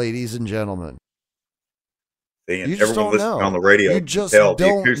radio, ladies and gentlemen. You just don't know. On the radio, you just don't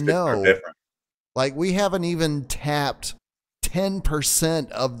know. Like, we haven't even tapped 10%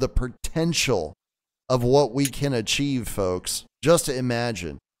 of the potential of what we can achieve, folks. Just to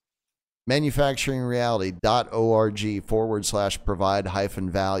imagine.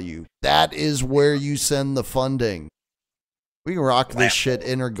 manufacturingreality.org/provide-value. That is where you send the funding. We can rock this shit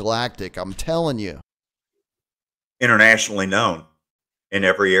intergalactic. I'm telling you. Internationally known in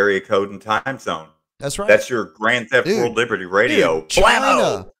every area code and time zone. That's right. That's your Grand Theft World Liberty Radio.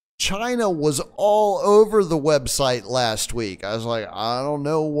 Dude, China was all over the website last week. I was like, I don't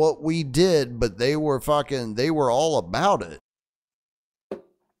know what we did, but they were all about it.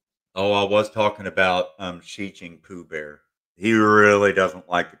 Oh, I was talking about Xi Jinping Pooh Bear. He really doesn't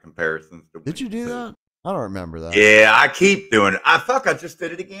like the comparisons to Did you do that? I don't remember that. Yeah, I keep doing it. I just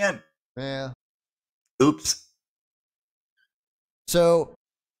did it again. Yeah. Oops. So,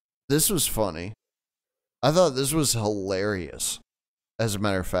 this was funny. I thought this was hilarious, as a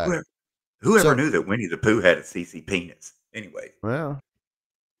matter of fact. Whoever knew that Winnie the Pooh had a CC penis? Anyway. Well,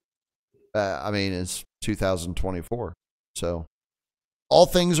 I mean, it's 2024. So, all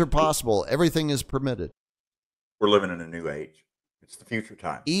things are possible. Everything is permitted. We're living in a new age. It's the future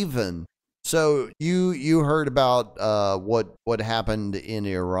time. Even so, you heard about what happened in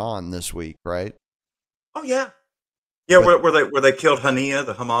Iran this week, right? Oh yeah, yeah. Where they killed Hania,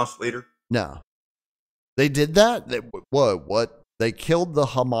 the Hamas leader? No, they did that. What? They killed the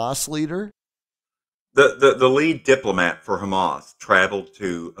Hamas leader? The lead diplomat for Hamas traveled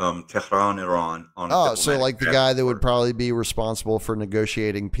to Tehran, Iran. So like the guy that would probably be responsible for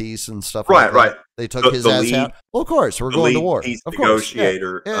negotiating peace and stuff. Right, like that. right. They took his ass out. Well, of course, we're going to war. Peace of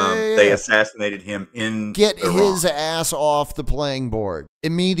negotiator. Course. Yeah. They assassinated him in Iran. His ass off the playing board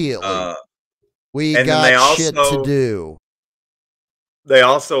immediately. We and got shit to do. They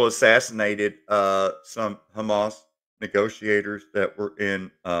also assassinated some Hamas negotiators that were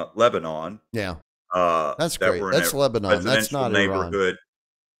in Lebanon. Yeah. That's great. That's Lebanon. That's not neighborhood.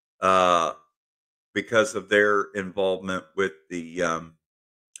 Because of their involvement with the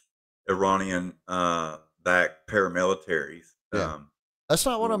Iranian backed paramilitaries. Yeah. That's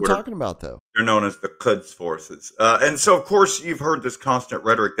not what I'm talking about, though. They're known as the Quds forces. And so, of course, you've heard this constant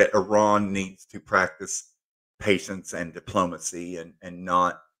rhetoric that Iran needs to practice patience and diplomacy and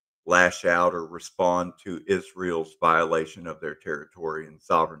not lash out or respond to Israel's violation of their territory and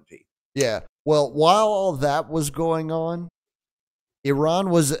sovereignty. Yeah. Well, while all that was going on, Iran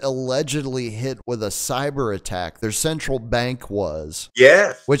was allegedly hit with a cyber attack. Their central bank was.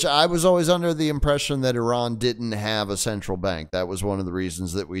 Yes. Which I was always under the impression that Iran didn't have a central bank. That was one of the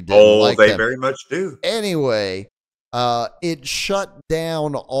reasons that we didn't like them. Oh, they very much do. Anyway, it shut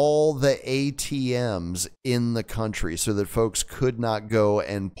down all the ATMs in the country so that folks could not go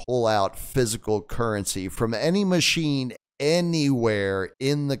and pull out physical currency from any machine anywhere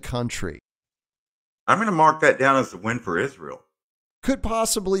in the country. I'm going to mark that down as a win for Israel. Could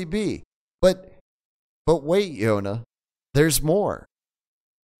possibly be. But wait, Yona, there's more.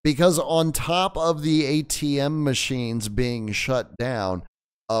 Because on top of the ATM machines being shut down,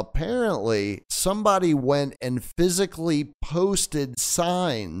 apparently somebody went and physically posted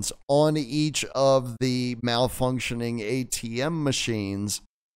signs on each of the malfunctioning ATM machines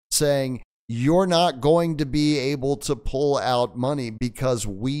saying, you're not going to be able to pull out money because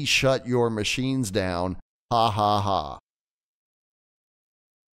we shut your machines down. Ha ha ha.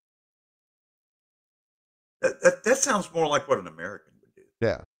 That sounds more like what an American would do.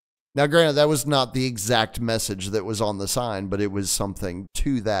 Yeah. Now, granted, that was not the exact message that was on the sign, but it was something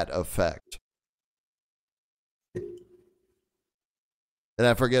to that effect. And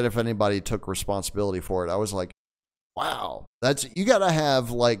I forget if anybody took responsibility for it. I was like, wow, you gotta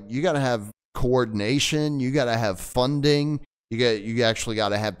have coordination. You gotta have funding. You actually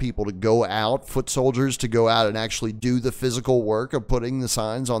gotta have people to go out, foot soldiers to go out and actually do the physical work of putting the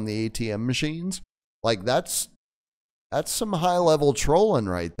signs on the ATM machines. Like that's some high level trolling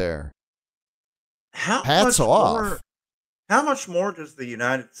right there. Hats off. How much more does the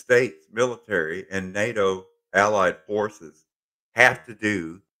United States military and NATO allied forces have to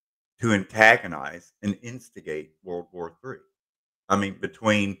do to antagonize and instigate World War III? I mean,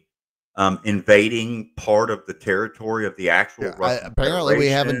 between invading part of the territory of the actual Russian apparently we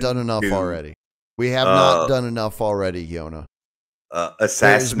haven't done enough already. We have not done enough already, Yona.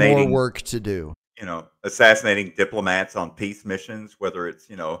 Assassinating. There's more work to do. Assassinating diplomats on peace missions, whether it's,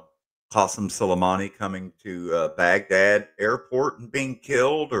 Qasem Soleimani coming to Baghdad airport and being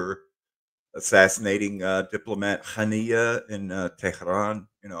killed, or assassinating diplomat Hania in Tehran.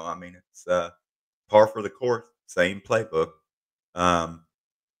 It's par for the course, same playbook.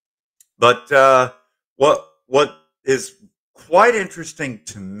 But what is quite interesting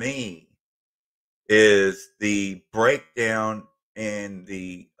to me is the breakdown in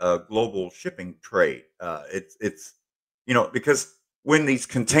the global shipping trade. It's because when these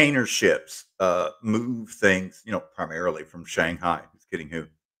container ships move things, primarily from Shanghai, who's kidding who,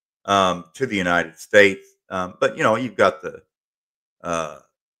 to the United States, but you've got the uh,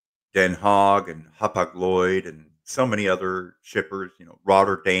 Den Haag and Hapag-Lloyd and so many other shippers.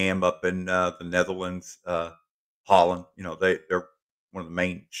 Rotterdam up in the Netherlands, Holland. They're one of the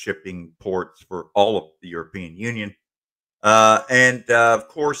main shipping ports for all of the European Union. And of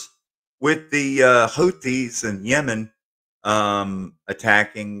course, with the Houthis in Yemen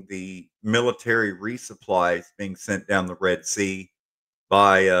attacking the military resupplies being sent down the Red Sea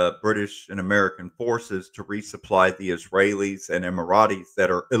by British and American forces to resupply the Israelis and Emiratis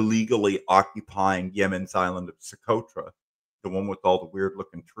that are illegally occupying Yemen's island of Socotra, the one with all the weird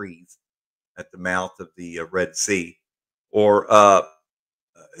looking trees at the mouth of the Red Sea. Or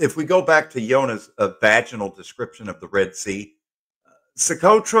if we go back to Yona's vaginal description of the Red Sea,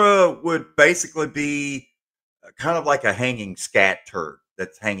 Socotra would basically be kind of like a hanging scat turd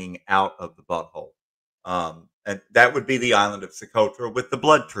that's hanging out of the butthole. And that would be the island of Socotra with the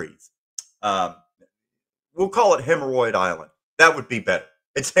blood trees. We'll call it Hemorrhoid Island. That would be better.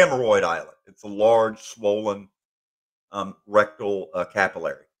 It's Hemorrhoid Island. It's a large, swollen rectal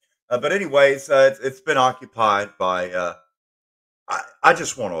capillary. But anyways, it's been occupied by... I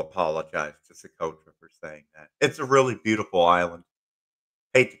just want to apologize to Socotra for saying that. It's a really beautiful island.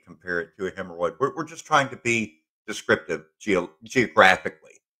 Hate to compare it to a hemorrhoid. We're just trying to be descriptive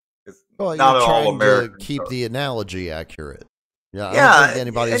geographically. Well, not you're all trying Americans to keep are. the analogy accurate. Yeah, I Yeah, don't think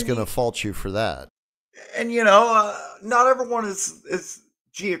anybody's and going to fault you for that. And not everyone is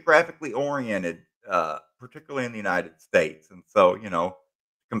geographically oriented, particularly in the United States. And so,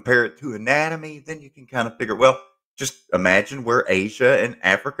 compare it to anatomy, then you can kind of figure, well, just imagine where Asia and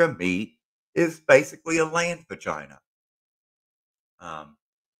Africa meet is basically a land vagina.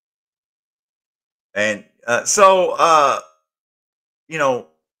 And so,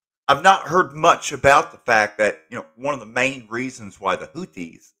 I've not heard much about the fact that, one of the main reasons why the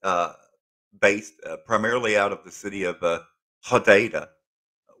Houthis, based primarily out of the city of Hodeidah,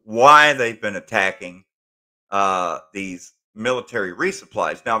 why they've been attacking these military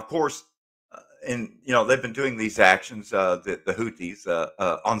resupplies. Now, of course, they've been doing these actions, the Houthis,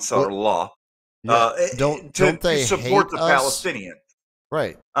 Ansar Allah, don't they to support hate the us? Palestinians.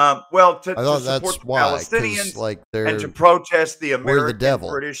 Right. Well, to I thought support that's the why, 'cause, Palestinians like, and to protest the we're the American, devil.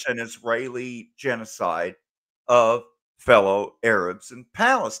 British, and Israeli genocide of fellow Arabs in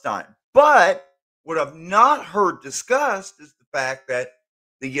Palestine. But what I've not heard discussed is the fact that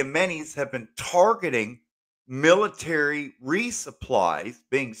the Yemenis have been targeting military resupplies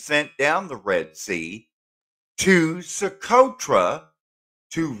being sent down the Red Sea to Socotra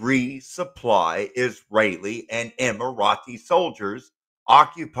to resupply Israeli and Emirati soldiers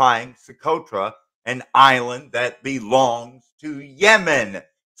occupying Socotra, an island that belongs to Yemen.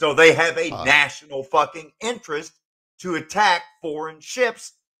 So they have a national fucking interest to attack foreign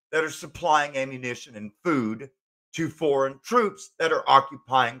ships that are supplying ammunition and food to foreign troops that are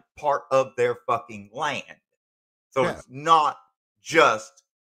occupying part of their fucking land. So it's not just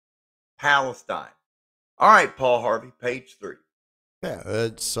Palestine. All right, Paul Harvey, page 3. Yeah,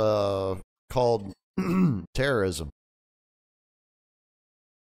 it's called terrorism.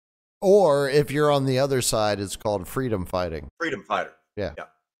 Or if you're on the other side, it's called freedom fighting. Freedom fighter. Yeah. Yeah.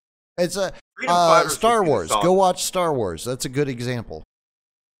 It's a Fighters Star would be the Wars. song. Go watch Star Wars. That's a good example.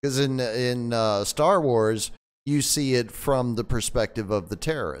 Because in Star Wars, you see it from the perspective of the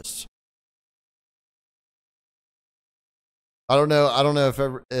terrorists. I don't know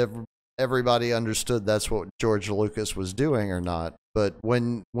if everybody understood that's what George Lucas was doing or not. But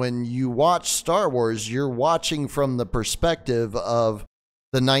when you watch Star Wars, you're watching from the perspective of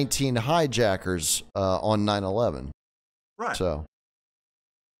the 19 hijackers on 9/11. Right. So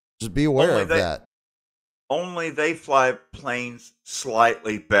just be aware of that. Only they fly planes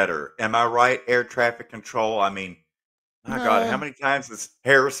slightly better. Am I right? Air traffic control. I mean, my God, how many times is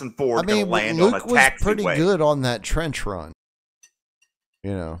Harrison Ford going to land Luke on a was pretty taxiway? good on that trench run. He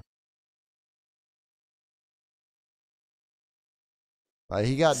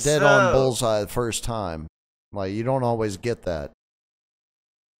got dead on bullseye the first time. Like, you don't always get that.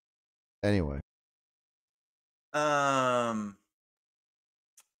 Anyway.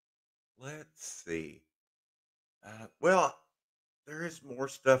 Let's see. Well, there is more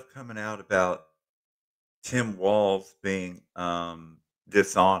stuff coming out about Tim Walz being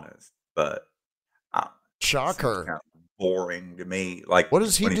dishonest, but shocker. Kind of boring to me. Like, what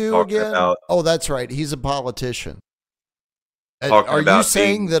does he do again? Oh, that's right. He's a politician. Are you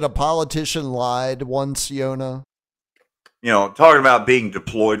saying that a politician lied once, Yona? Talking about being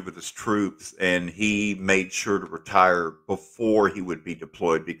deployed with his troops, and he made sure to retire before he would be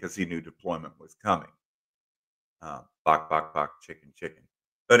deployed because he knew deployment was coming. Bok, bok, bok, chicken, chicken.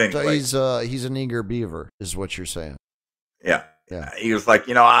 But anyway. So he's an eager beaver, is what you're saying. Yeah. Yeah. He was like,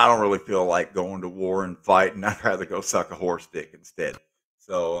 I don't really feel like going to war and fighting. I'd rather go suck a horse dick instead.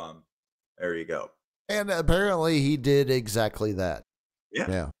 So there you go. And apparently he did exactly that.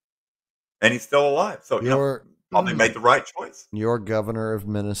 Yeah. Yeah. And he's still alive. So, probably made the right choice. You're governor of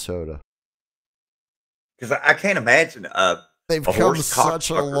Minnesota. Because I can't imagine they've a come horse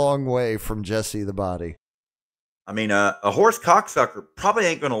such a cocksucker. long way from Jesse the Body. I mean, a horse cocksucker probably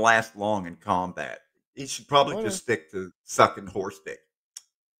ain't going to last long in combat. He should probably just stick to sucking horse dick.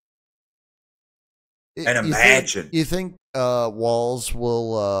 And imagine. You think Walls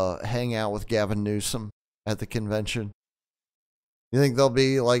will hang out with Gavin Newsom at the convention? You think they'll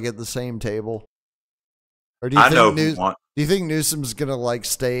be like at the same table? Or do you think Newsom's gonna like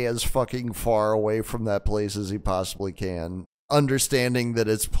stay as fucking far away from that place as he possibly can, understanding that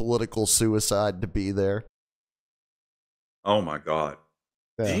it's political suicide to be there? Oh my God.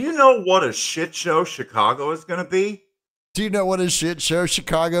 Yeah. Do you know what a shit show Chicago is going to be? Do you know what a shit show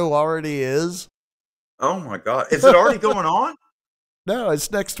Chicago already is? Oh my God. Is it already going on? No,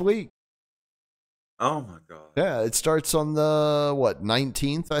 it's next week. Oh my God. Yeah, it starts on the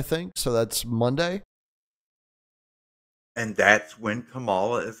 19th, I think. So that's Monday. And that's when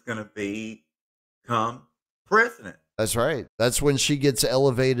Kamala is going to become president. That's right. That's when she gets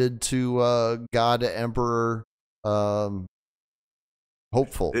elevated to God Emperor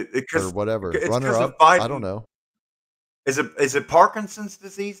hopeful or whatever. Runner up. I don't know. Is it Parkinson's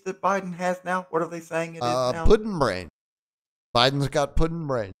disease that Biden has now? What are they saying it is now? Pudding brain. Biden's got pudding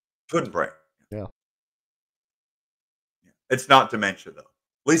brain. Pudding brain. Yeah. It's not dementia, though.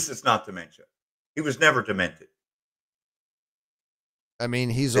 At least it's not dementia. He was never demented. I mean,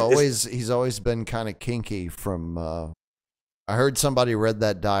 he's always been kind of kinky from I heard somebody read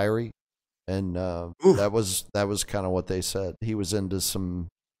that diary, and that was kind of what they said. He was into some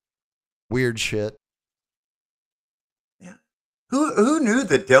weird shit. Yeah. Who knew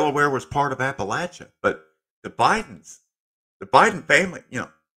that Delaware was part of Appalachia? But the Biden family,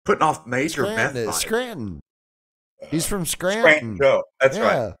 putting off major meth. Scranton. He's from Scranton. Scranton Joe. That's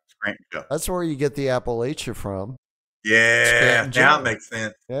right. Scranton Joe. That's where you get the Appalachia from. Yeah. Now it makes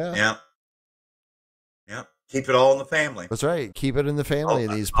sense. Yeah. Yeah. Keep it all in the family. That's right. Keep it in the family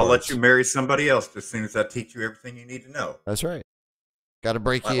in these parts. I'll let you marry somebody else as soon as I teach you everything you need to know. That's right. Got to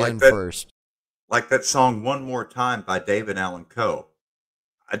break you in first. Like that song One More Time by David Allan Coe.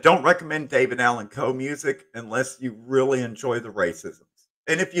 I don't recommend David Allan Coe music unless you really enjoy the racisms.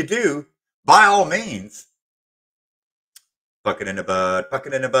 And if you do, by all means, fuck it in the bud, fuck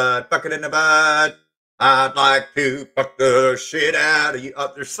it in the bud, fuck it in the bud. I'd like to fuck the shit out of you.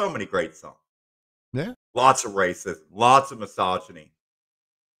 There's so many great songs. Yeah. Lots of racism, lots of misogyny,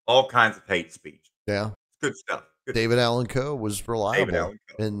 all kinds of hate speech. Yeah. Good stuff. David Allan Coe was reliable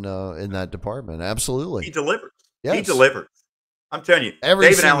in that department. Absolutely. He delivers. Yes. He delivers. I'm telling you,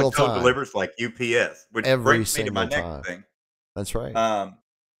 David Allan Coe delivers like UPS, which brings me to my next thing. That's right.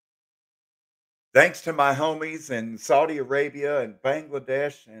 Thanks to my homies in Saudi Arabia and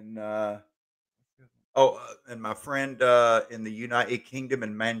Bangladesh and and my friend in the United Kingdom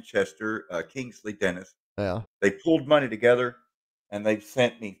in Manchester, Kingsley Dennis. Yeah. They pulled money together and they've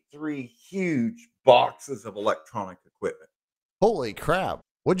sent me 3 huge boxes of electronic equipment. Holy crap.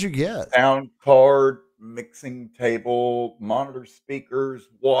 What'd you get? Sound card, mixing table, monitor speakers,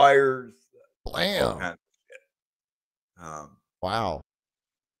 wires. Blam. All kinds of shit. Wow.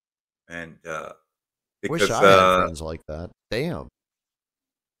 And wish I had friends like that. Damn.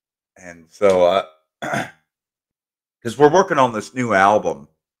 And so because we're working on this new album,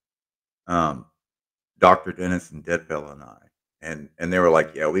 Dr. Dennis and Deadfella and I. And they were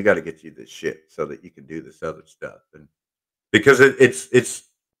like, yeah, we got to get you this shit so that you can do this other stuff. And because it's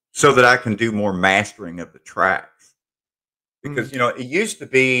so that I can do more mastering of the tracks. Because, it used to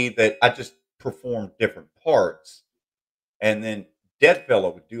be that I just performed different parts and then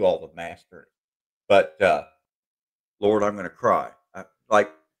Deadfella would do all the mastering. But, Lord, I'm going to cry.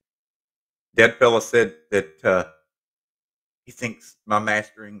 Deadfella said that he thinks my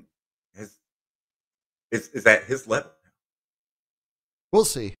mastering is at his level. We'll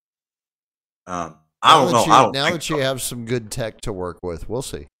see. I don't know. Now that you have some good tech to work with, we'll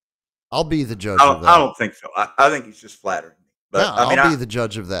see. I'll be the judge of that. I don't think so. I think he's just flattering me. But I'll be the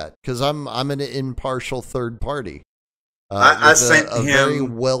judge of that because I'm an impartial third party. I sent a him very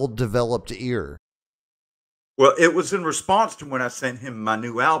well-developed ear. Well, it was in response to when I sent him my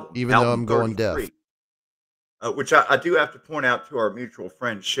new album, even though I'm going deaf. Which I do have to point out to our mutual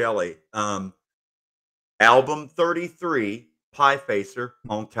friend Shelley. Album 33. Pie Facer,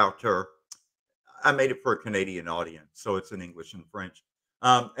 Mon Tauteur. I made it for a Canadian audience, so it's in English and French.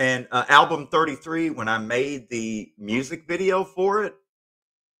 And album 33, when I made the music video for it,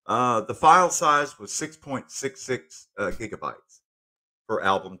 the file size was 6.66 gigabytes for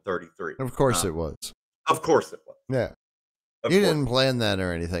album 33. Of course it was. Of course it was. Yeah. Of You course. didn't plan that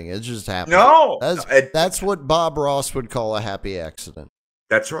or anything. It just happened. No. That's what Bob Ross would call a happy accident.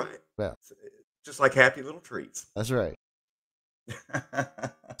 That's right. Yeah. Just like happy little trees. That's right.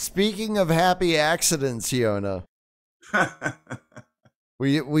 Speaking of happy accidents, Yona,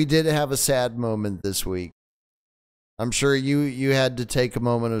 we did have a sad moment this week. I'm sure you had to take a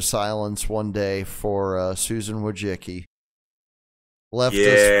moment of silence one day for Susan Wojcicki. Left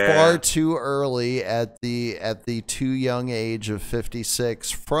us far too early at the too young age of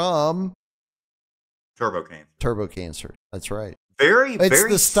 56 from turbo cancer. That's right. It's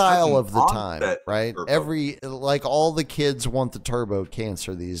the style of the time, right? All the kids want the turbo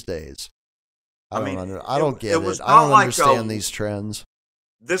cancer these days. I don't get it. I don't understand these trends.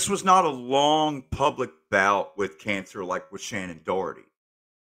 This was not a long public bout with cancer like with Shannon Doherty.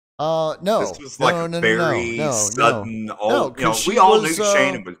 No. This was like a very sudden. We all knew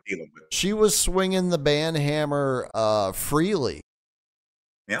Shannon was dealing with it. She was swinging the band hammer freely.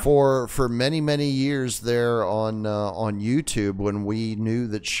 Yeah. For many, many years there on YouTube when we knew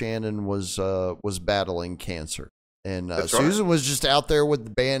that Shannon was battling cancer, and Susan was just out there with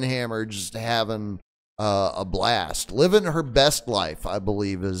the band hammer, just having a blast, living her best life, I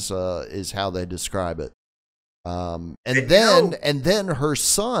believe is how they describe it. And then her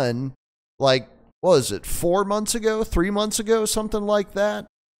son, like, what was it, 4 months ago, 3 months ago, something like that,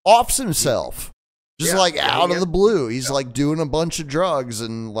 offs himself. Just out of the blue. He's like doing a bunch of drugs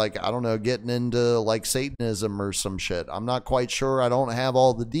and like, I don't know, getting into like Satanism or some shit. I'm not quite sure. I don't have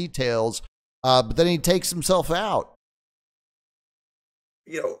all the details. But then he takes himself out.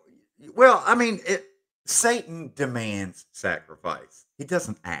 Satan demands sacrifice. He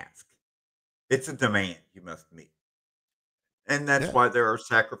doesn't ask. It's a demand you must meet. And that's why there are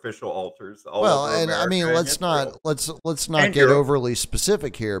sacrificial altars all over America. I mean, let's not get overly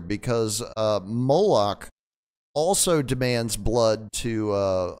specific here, because Moloch also demands blood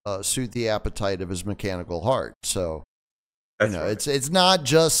to suit the appetite of his mechanical heart. So, it's not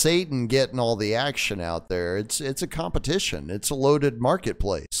just Satan getting all the action out there. It's a competition. It's a loaded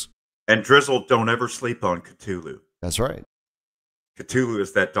marketplace. And Drizled, don't ever sleep on Cthulhu. That's right. Cthulhu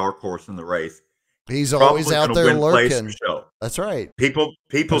is that dark horse in the race. He's always out there lurking. That's right. People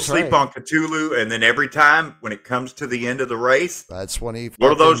sleep on Cthulhu, and then every time when it comes to the end of the race, that's when he.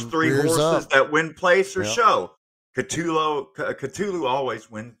 What are those three horses that win place or show? Cthulhu always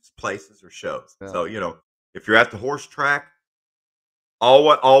wins places or shows. Yeah. So if you're at the horse track,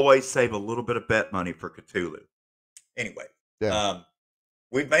 always save a little bit of bet money for Cthulhu. Anyway,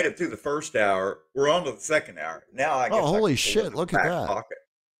 we've made it through the first hour. We're on to the second hour now. I guess. Oh, holy shit! Look at that! Pocket.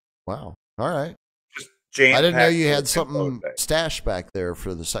 Wow. All right. I didn't know you had something stashed back there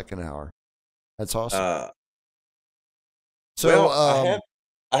for the second hour. That's awesome.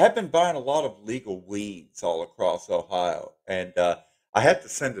 I have been buying a lot of legal weeds all across Ohio, and I had to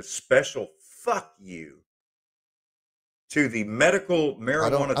send a special fuck you to the medical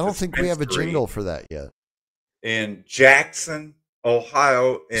marijuana. I don't think we have a jingle for that yet. In Jackson,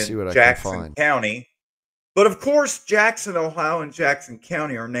 Ohio, in Jackson County. But of course, Jackson, Ohio, and Jackson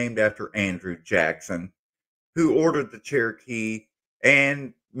County are named after Andrew Jackson, who ordered the Cherokee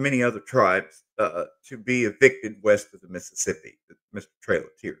and many other tribes to be evicted west of the Mississippi, Mr. Trail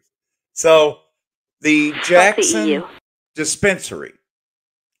of Tears. So the Jackson Dispensary,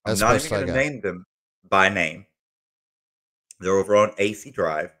 I'm not even going to name them by name. They're over on AC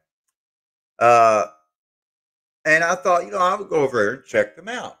Drive. And I thought, I would go over there and check them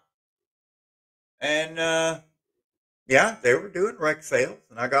out. And, they were doing rec sales,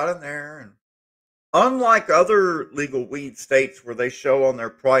 and I got in there, and unlike other legal weed states where they show on their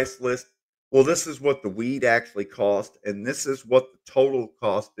price list, well, this is what the weed actually cost, and this is what the total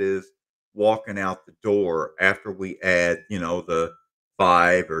cost is walking out the door after we add, the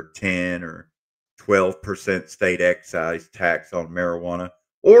 5 or 10 or 12% state excise tax on marijuana,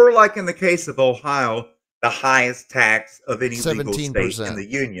 or like in the case of Ohio, the highest tax of any 17%. Legal state in the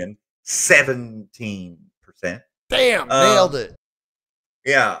union, 17%. Damn, nailed it.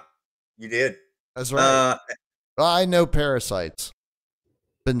 Yeah, you did. That's right. I know parasites.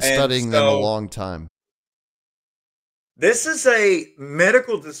 Been studying them a long time. This is a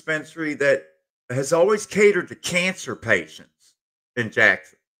medical dispensary that has always catered to cancer patients in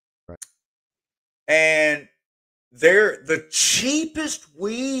Jackson. Right. And they're the cheapest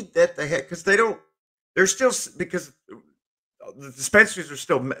weed that they had, because because the dispensaries are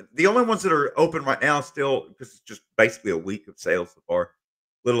still, the only ones that are open right now still, because it's just basically a week of sales so far,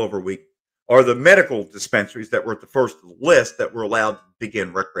 little over a week, are the medical dispensaries that were at the first of the list that were allowed to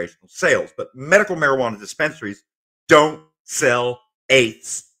begin recreational sales. But medical marijuana dispensaries don't sell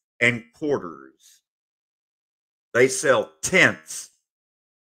eighths and quarters. They sell tenths.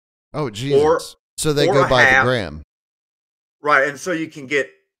 Oh, Jesus. So they go by the gram. Right. And so you can get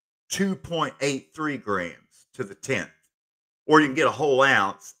 2.83 grams to the tenth. Or you can get a whole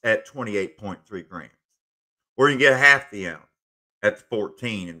ounce at 28.3 grams. Or you can get half the ounce at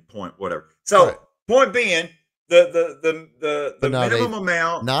 14 and point whatever. So, point being, the minimum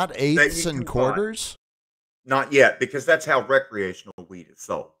amount. Not eighths and quarters? Not yet, because that's how recreational weed is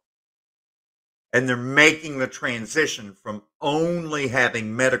sold. And they're making the transition from only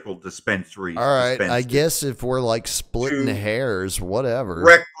having medical dispensaries. All right, I guess if we're like splitting hairs, whatever.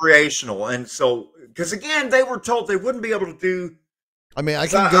 Recreational. And so, because again, they were told they wouldn't be able to do. I mean, I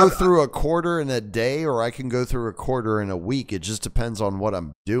can go through a quarter in a day or I can go through a quarter in a week. It just depends on what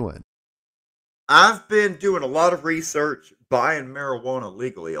I'm doing. I've been doing a lot of research buying marijuana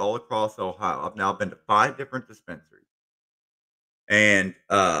legally all across Ohio. I've now been to 5 different dispensaries. And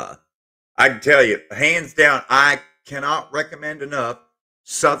I can tell you, hands down, I cannot recommend enough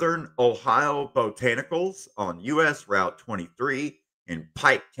Southern Ohio Botanicals on U.S. Route 23 in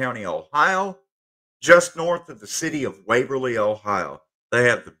Pike County, Ohio, just north of the city of Waverly, Ohio. They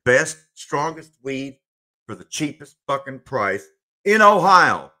have the best, strongest weed for the cheapest fucking price in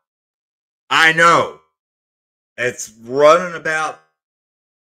Ohio. I know. It's running about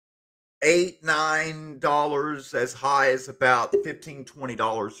 $8, $9, as high as about $15,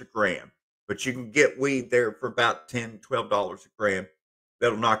 $20 a gram. But you can get weed there for about $10, $12 a gram.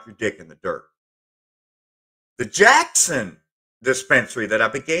 That'll knock your dick in the dirt. The Jackson dispensary that I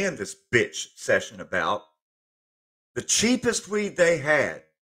began this bitch session about, the cheapest weed they had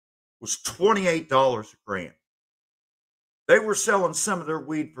was $28 a gram. They were selling some of their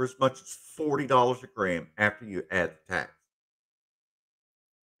weed for as much as $40 a gram after you add the tax.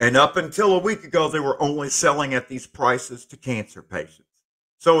 And up until a week ago, they were only selling at these prices to cancer patients.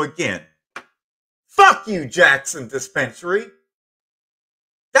 So again, fuck you, Jackson Dispensary.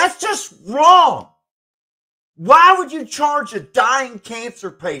 That's just wrong. Why would you charge a dying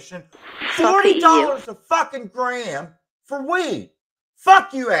cancer patient $40 a fucking gram for weed?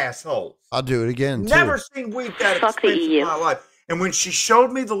 Fuck you, assholes. I'll do it again, Never seen weed that expensive in my life. And when she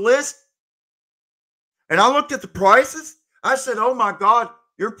showed me the list, and I looked at the prices, I said, oh my God,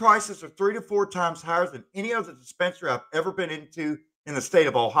 your prices are 3 to 4 times higher than any other dispensary I've ever been into in the state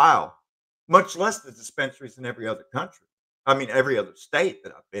of Ohio, much less the dispensaries in every other country. I mean, every other state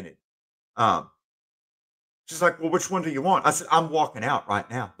that I've been in. She's like, well, which one do you want? I said, I'm walking out right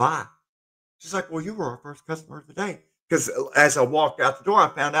now. Bye. She's like, well, you were our first customer of the day. Because as I walked out the door, I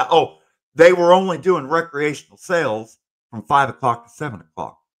found out, oh, they were only doing recreational sales from 5 o'clock to 7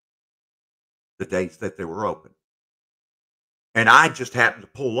 o'clock, the days that they were open. And I just happened to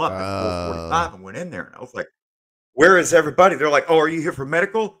pull up at 4:45 and went in there. And I was like, where is everybody? They're like, oh, are you here for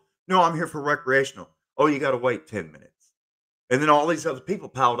medical? No, I'm here for recreational. Oh, you got to wait 10 minutes. And then all these other people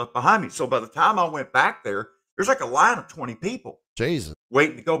piled up behind me. So by the time I went back there, there's like a line of 20 people. Jesus.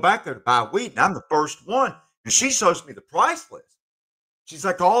 Waiting to go back there to buy weed. And I'm the first one. And she shows me the price list. She's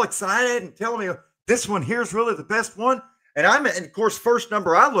like all excited and telling me this one here is really the best one. And of course, first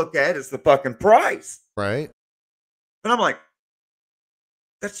number I look at is the fucking price. Right. And I'm like,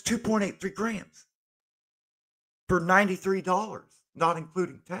 that's 2.83 grams for $93, not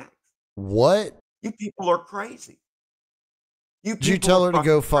including tax. What? You people are crazy. Did you tell her to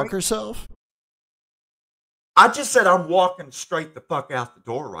go fuck herself? I just said I'm walking straight the fuck out the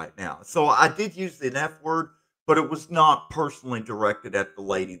door right now. So I did use the F word, but it was not personally directed at the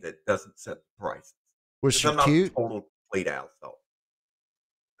lady that doesn't set the prices. Was she I'm not cute? A total complete asshole.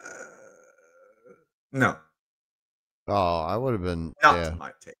 No. Oh, I would have been. Not to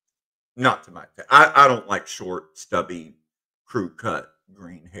my taste. Not to my taste. I don't like short, stubby, crew cut,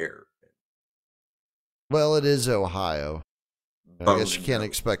 green hair. Well, it is Ohio. I guess you can't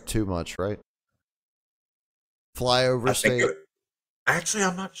expect too much, right? Flyover state. Actually,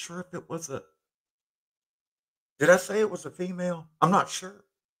 I'm not sure if it was a. Did I say it was a female? I'm not sure.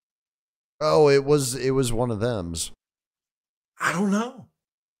 Oh, it was one of them's. I don't know.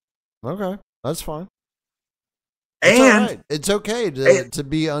 Okay, that's fine. And it's okay to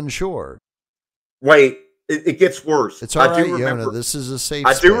be unsure. Wait, it gets worse. It's all right, Yona. This is a safe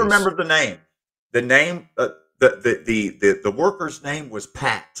space. I do remember the name. The name, the worker's name was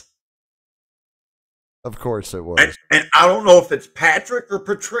Pat. Of course it was. And I don't know if it's Patrick or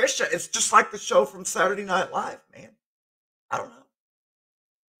Patricia. It's just like the show from Saturday Night Live, man. I don't know.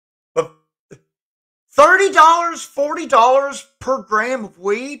 But $30, $40 per gram of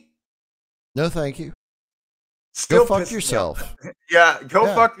weed? No, thank you. Still go fuck yourself. Yeah,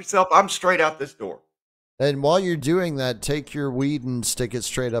 fuck yourself. I'm straight out this door. And while you're doing that, take your weed and stick it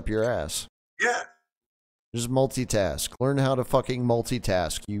straight up your ass. Yeah. Just multitask. Learn how to fucking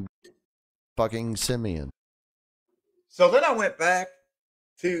multitask, you fucking simian. So then I went back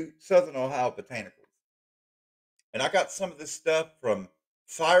to Southern Ohio Botanicals. And I got some of this stuff from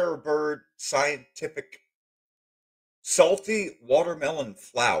Firebird Scientific Salty Watermelon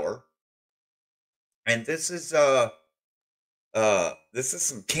Flour. And this is some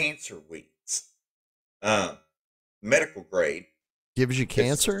cancer weeds. Medical grade. Gives you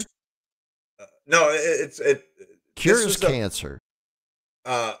cancer? No, it cures cancer.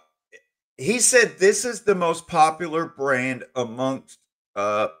 He said this is the most popular brand amongst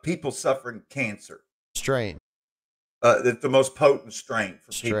people suffering cancer. Strain. The most potent strain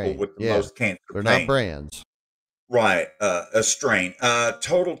for people with the most cancer. They're not brands. Right. A strain.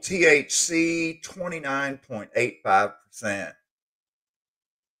 Total THC 29.85%.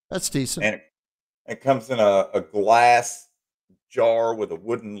 That's decent. And it comes in a glass jar with a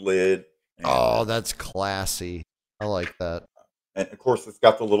wooden lid. Oh, that's classy. I like that. And of course, it's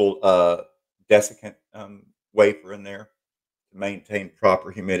got the little desiccant wafer in there to maintain proper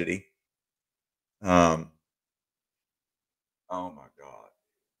humidity. Oh my God,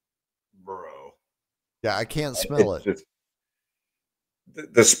 bro! Yeah, I can't smell it. Just,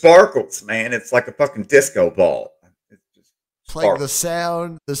 the sparkles, man. It's like a fucking disco ball. It's just like the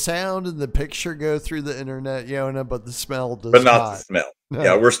sound and the picture go through the internet, Yona, but the smell does but not the smell. No.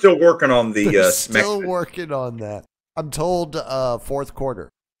 Yeah, we're still working on the still working on that. I'm told fourth quarter.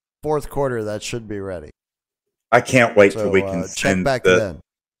 Fourth quarter, that should be ready. I can't wait till we can check back then.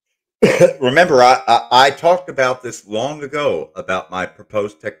 Remember, I talked about this long ago about my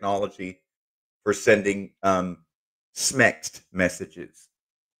proposed technology for sending smext messages,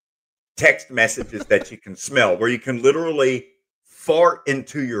 text messages that you can smell, where you can literally fart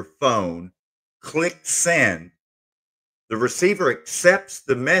into your phone, click send. The receiver accepts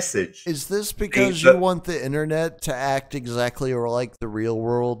the message. Is this because you want the internet to act exactly like the real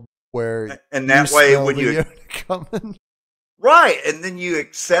world, where and that way when you coming? Right, and then you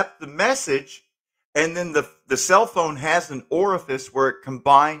accept the message, and then the cell phone has an orifice where it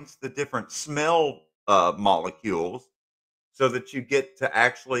combines the different smell molecules, so that you get to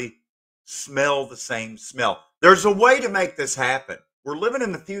actually smell the same smell. There's a way to make this happen. We're living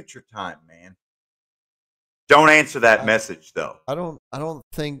in the future time, man. Don't answer that message, though. I don't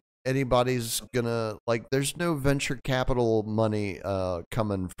think anybody's gonna there's no venture capital money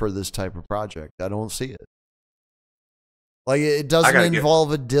coming for this type of project. I don't see it. It doesn't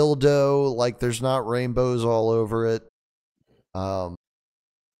involve a dildo. There's not rainbows all over it. I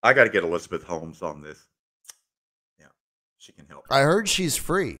got to get Elizabeth Holmes on this. Yeah, she can help. I heard she's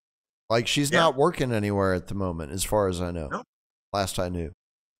free. She's not working anywhere at the moment, as far as I know. Nope. Last I knew.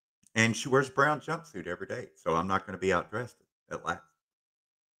 And she wears brown jumpsuit every day, so I'm not going to be outdressed at last.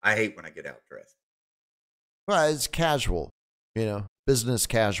 I hate when I get outdressed. Well, it's casual, business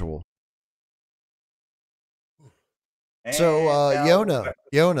casual. And so,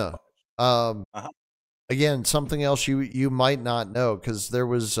 Yona, again, something else you might not know, because there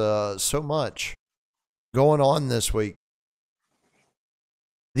was so much going on this week.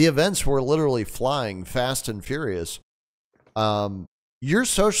 The events were literally flying fast and furious. Your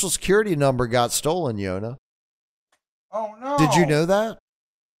social security number got stolen, Yona. Oh, no. Did you know that?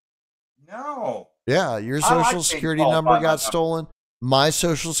 No. Yeah, your social security number got stolen. My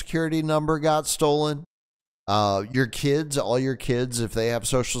social security number got stolen. Your kids, all your kids, if they have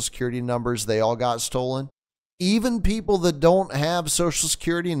social security numbers, they all got stolen. Even people that don't have social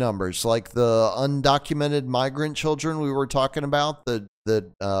security numbers, like the undocumented migrant children we were talking about, that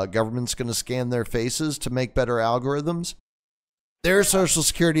government's going to scan their faces to make better algorithms. Their social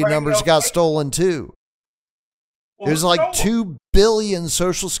security numbers got stolen too. There's 2 billion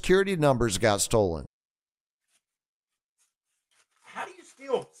social security numbers got stolen. How do you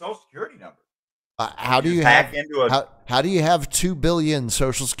steal social security numbers? How do you have 2 billion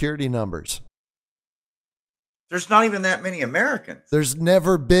social security numbers? There's not even that many Americans. There's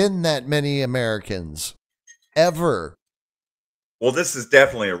never been that many Americans. Ever. Well, this is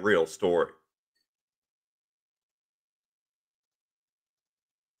definitely a real story.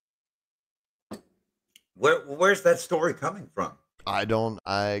 Where's that story coming from?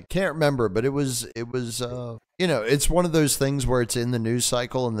 I can't remember, but it was it's one of those things where it's in the news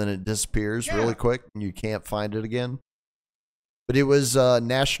cycle and then it disappears really quick and you can't find it again. But it was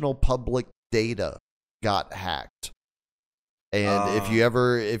national public data got hacked. And if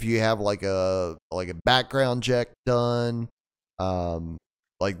you have like a background check done,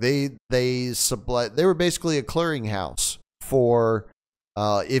 like they supply, they were basically a clearinghouse for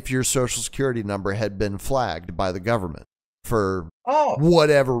if your social security number had been flagged by the government for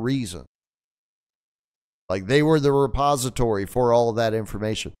whatever reason. Like they were the repository for all of that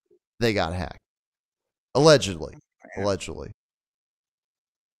information. They got hacked. Allegedly.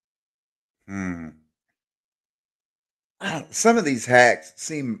 Some of these hacks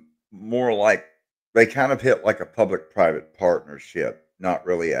seem more like they kind of hit like a public-private partnership, not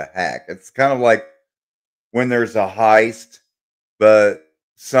really a hack. It's kind of like when there's a heist, but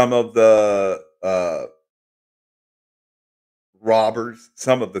some of the robbers,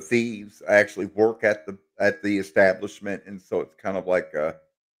 some of the thieves actually work at the establishment, and so it's kind of like a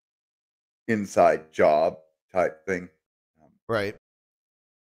inside job type thing. Right.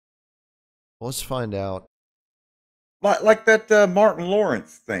 Let's find out. Like that Martin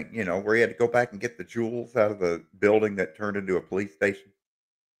Lawrence thing, where he had to go back and get the jewels out of the building that turned into a police station.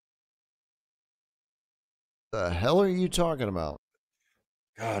 The hell are you talking about?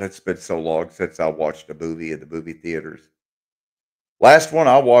 God, it's been so long since I watched a movie in the movie theaters. Last one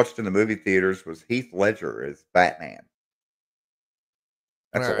I watched in the movie theaters was Heath Ledger as Batman.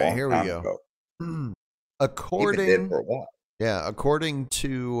 That's all a right, long here time we go. ago. According, Even did for a while. Yeah, according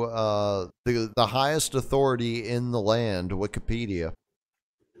to the highest authority in the land, Wikipedia,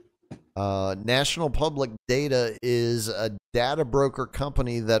 National Public Data is a data broker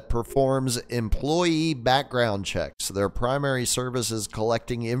company that performs employee background checks. Their primary service is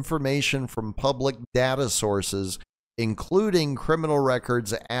collecting information from public data sources, including criminal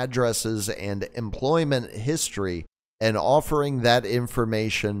records, addresses, and employment history, and offering that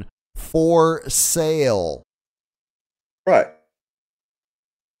information for sale. Right.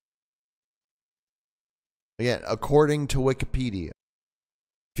 Again, according to Wikipedia.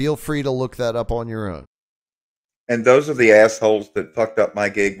 Feel free to look that up on your own. And those are the assholes that fucked up my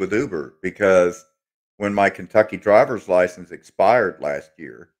gig with Uber, because when my Kentucky driver's license expired last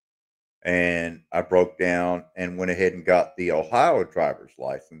year and I broke down and went ahead and got the Ohio driver's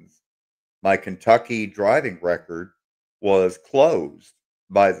license, my Kentucky driving record was closed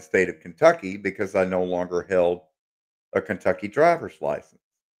by the state of Kentucky because I no longer held a Kentucky driver's license.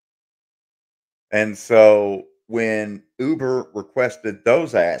 And so when Uber requested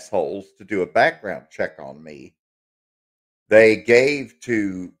those assholes to do a background check on me, they gave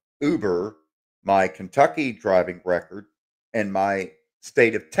to Uber my Kentucky driving record and my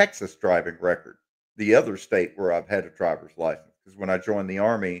state of Texas driving record, the other state where I've had a driver's license. Because when I joined the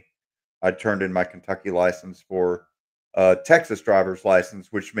Army, I turned in my Kentucky license for a Texas driver's license,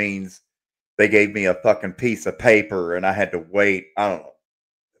 which means they gave me a fucking piece of paper and I had to wait. I don't know.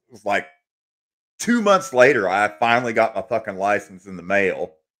 It was like 2 months later, I finally got my fucking license in the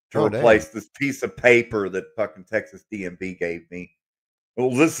mail to replace this piece of paper that fucking Texas DMV gave me.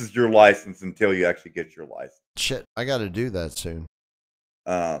 Well, this is your license until you actually get your license. Shit, I got to do that soon.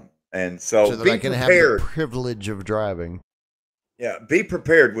 And so that I can have the privilege of driving. Yeah, be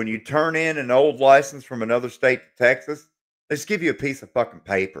prepared when you turn in an old license from another state to Texas. They just give you a piece of fucking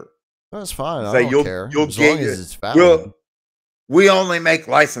paper. That's fine. I don't care. You'll as get long as it's valid. We only make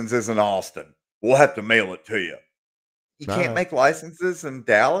licenses in Austin. We'll have to mail it to you. You can't make licenses in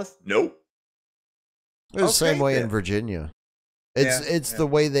Dallas? Nope. It's the same way in Virginia. It's the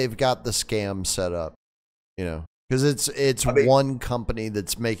way they've got the scam set up, because it's one company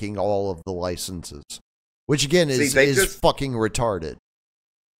that's making all of the licenses, which again is fucking retarded.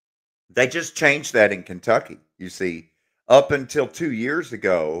 They just changed that in Kentucky. You see, up until 2 years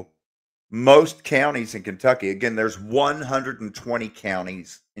ago, most counties in Kentucky, again, there's 120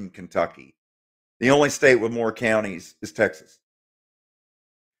 counties in Kentucky. The only state with more counties is Texas.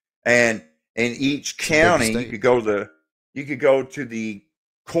 And in each county, you could go to the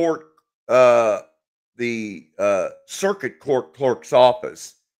court, circuit court clerk's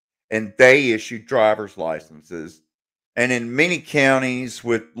office, and they issue driver's licenses. And in many counties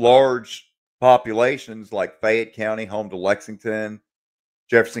with large populations, like Fayette County, home to Lexington,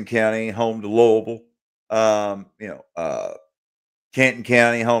 Jefferson County, home to Louisville, Canton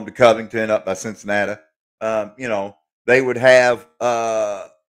County, home to Covington, up by Cincinnati. They would have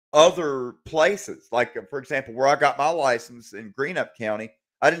other places, like, for example, where I got my license in Greenup County.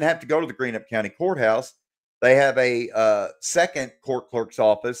 I didn't have to go to the Greenup County courthouse. They have a second court clerk's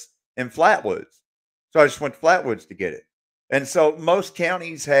office in Flatwoods. So I just went to Flatwoods to get it. And so most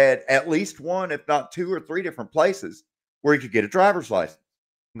counties had at least one, if not 2 or 3 different places where you could get a driver's license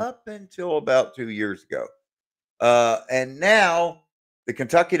up until about 2 years ago. And now the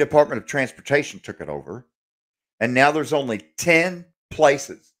Kentucky Department of Transportation took it over. And now there's only 10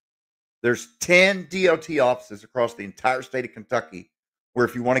 places. There's 10 DOT offices across the entire state of Kentucky where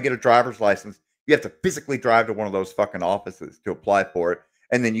if you want to get a driver's license, you have to physically drive to one of those fucking offices to apply for it.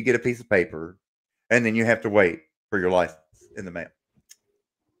 And then you get a piece of paper. And then you have to wait for your license in the mail.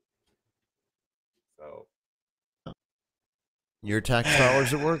 So, your tax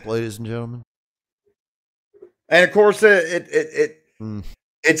dollars at work, ladies and gentlemen. And of course,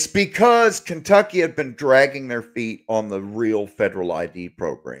 it's because Kentucky had been dragging their feet on the real federal ID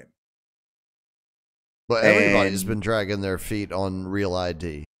program. But everybody's been dragging their feet on real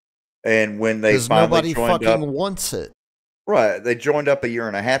ID. And when they finally nobody fucking wants it. Right. They joined up a year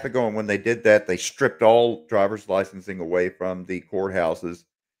and a half ago, and when they did that, they stripped all driver's licensing away from the courthouses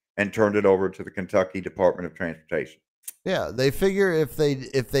and turned it over to the Kentucky Department of Transportation. Yeah, they figure if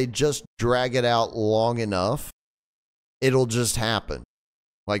they just drag it out long enough, it'll just happen.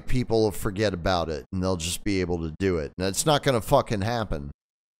 Like, people will forget about it, and they'll just be able to do it. And it's not going to fucking happen.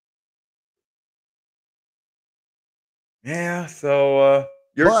 Yeah, so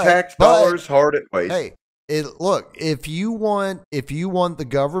your tax dollars hard at waste. Hey, look, if you want the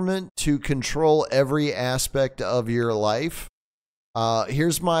government to control every aspect of your life,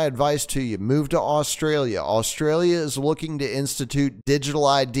 here's my advice to you. Move to Australia. Australia is looking to institute digital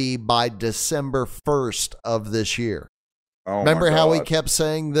ID by December 1st of this year. Oh, remember how we kept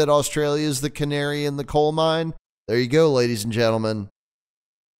saying that Australia is the canary in the coal mine? There you go, ladies and gentlemen.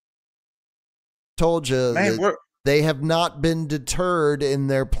 Told you. Man, they have not been deterred in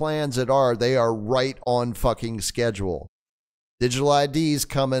their plans at all. They are right on fucking schedule. Digital IDs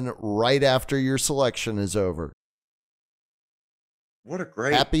coming right after your selection is over. What a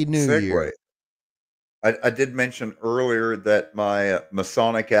great Happy New segue. Year. I did mention earlier that my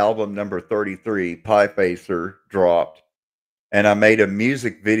Masonic album number 33, Pie Facer, dropped. And I made a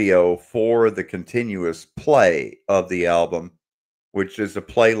music video for the continuous play of the album, which is a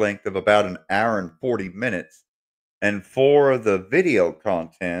play length of about an hour and 40 minutes. And for the video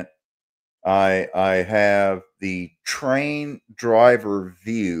content, I have the train driver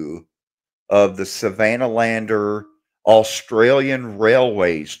view of the Savannah Lander Australian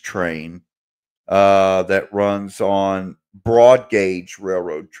Railways train that runs on broad gauge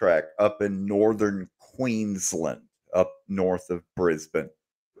railroad track up in northern Queensland, up north of Brisbane.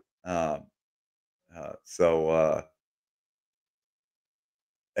 And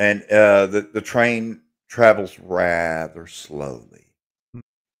the train travels rather slowly.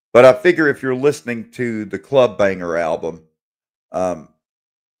 But I figure if you're listening to the Club Banger album,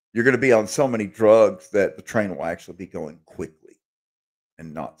 you're going to be on so many drugs that the train will actually be going quickly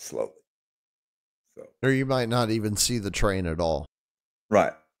and not slowly. So, or you might not even see the train at all.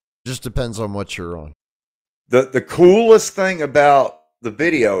 Right. Just depends on what you're on. The coolest thing about the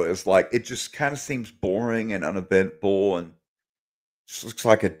video is like it just kind of seems boring and uneventful and just looks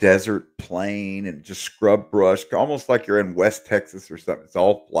like a desert plain and just scrub brush, almost like you're in West Texas or something. It's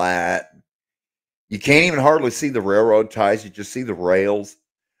all flat. You can't even hardly see the railroad ties. You just see the rails.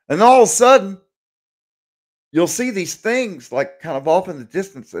 And all of a sudden, you'll see these things like kind of off in the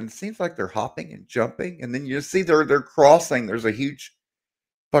distance, and it seems like they're hopping and jumping. And then you see they're crossing. There's a huge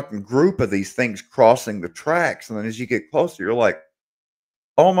fucking group of these things crossing the tracks. And then as you get closer, you're like,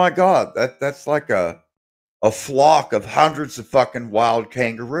 oh my God, that's like a flock of hundreds of fucking wild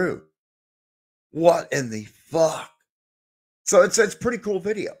kangaroo. What in the fuck? So it's a pretty cool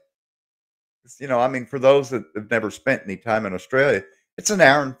video. You know, I mean, for those that have never spent any time in Australia, it's an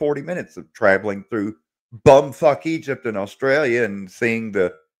hour and 40 minutes of traveling through bumfuck Egypt and Australia and seeing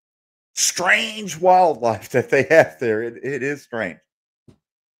the strange wildlife that they have there. It is strange.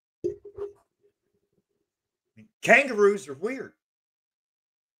 Kangaroos are weird.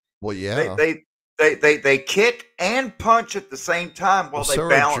 Well, yeah. They kick and punch at the same time while they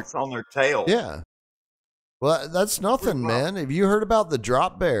balance on their tail. Yeah. Well, that's nothing, man. Have you heard about the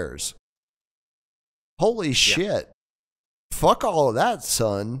drop bears? Holy shit. Fuck all of that,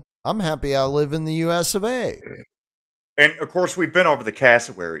 son. I'm happy I live in the US of A. And, of course, we've been over the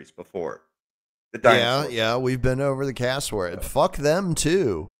cassowaries before. The dinosaurs. Yeah, we've been over the cassowaries. Fuck them,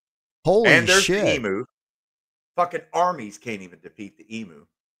 too. Holy shit. And there's the emu. Fucking armies can't even defeat the emu.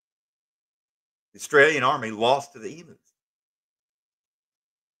 The Australian army lost to the emus.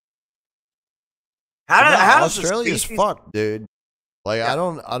 How Australia's fucked, dude. Like, yeah.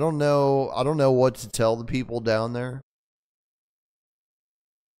 I don't know what to tell the people down there.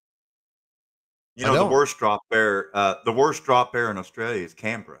 You know, the worst drop bear in Australia is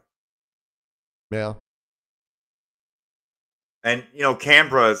Canberra. Yeah. And you know,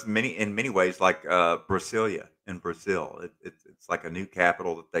 Canberra is in many ways like Brasilia in Brazil. It's like a new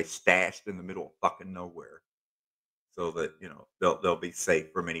capital that they stashed in the middle of fucking nowhere. so that they'll be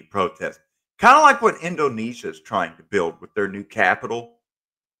safe from any protest. Kind of like what Indonesia is trying to build with their new capital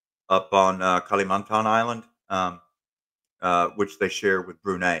up on Kalimantan Island, which they share with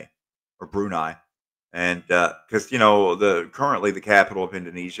Brunei, and because currently the capital of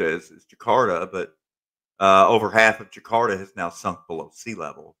Indonesia is Jakarta, but over half of Jakarta has now sunk below sea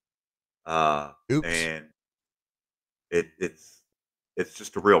level, Oops. and it's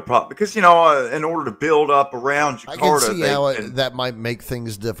just a real problem because in order to build up around Jakarta, I can see how that might make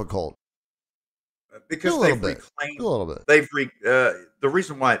things difficult. Because they've reclaimed a little bit. The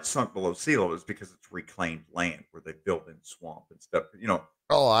reason why it's sunk below sea level is because it's reclaimed land where they built in swamp and stuff.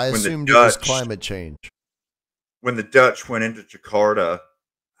 Oh, I assumed it was climate change. When the Dutch went into Jakarta,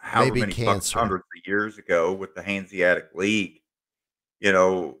 however many hundreds of years ago with the Hanseatic League,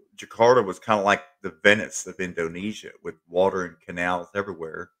 Jakarta was kind of like the Venice of Indonesia with water and canals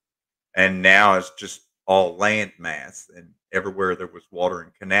everywhere. And now it's just all land mass, and everywhere there was water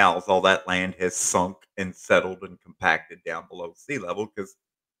and canals, all that land has sunk and settled and compacted down below sea level, because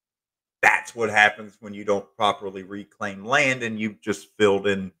that's what happens when you don't properly reclaim land and you've just filled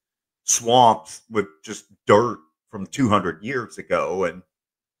in swamps with just dirt from 200 years ago. And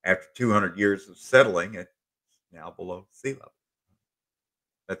after 200 years of settling, it's now below sea level.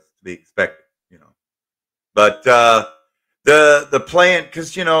 That's to be expected, But the plan,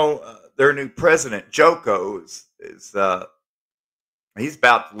 because their new president Joko is he's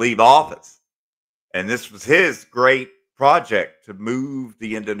about to leave office, and this was his great project to move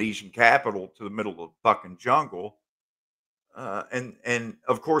the Indonesian capital to the middle of the fucking jungle, and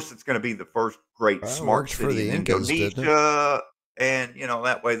of course it's going to be the first great smart city in Indonesia, and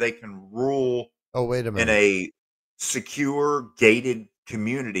that way they can rule. Oh, wait a minute. In a secure gated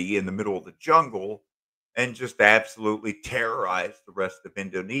community in the middle of the jungle, and just absolutely terrorize the rest of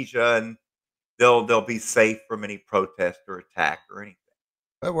Indonesia, and they'll be safe from any protest or attack or anything.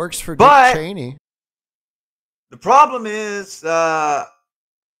 That works for Dick Cheney. The problem is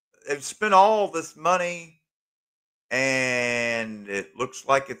they've spent all this money, and it looks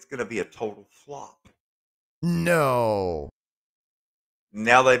like it's going to be a total flop. No.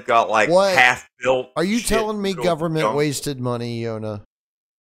 Now they've got half-built. Are you telling me government wasted money, Yona?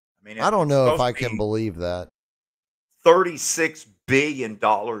 I don't know if I can believe that. $36 billion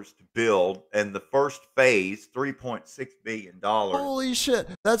to build, and the first phase, $3.6 billion. Holy shit.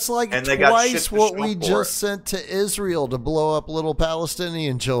 That's like twice what we just sent to Israel to blow up little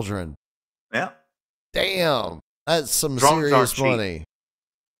Palestinian children. Yeah. Damn. That's some serious money.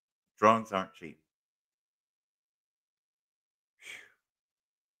 Drones aren't cheap.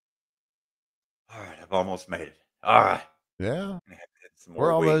 All right, I've almost made it. All right. Yeah.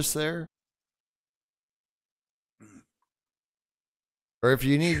 We're almost there. Or if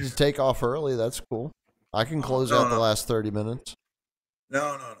you need to take off early, that's cool. I can close out the last 30 minutes.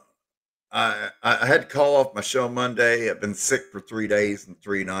 No. I had to call off my show Monday. I've been sick for 3 days and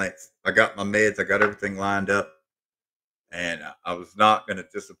 3 nights. I got my meds. I got everything lined up. And I was not going to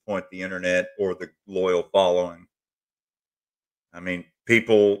disappoint the internet or the loyal following. I mean,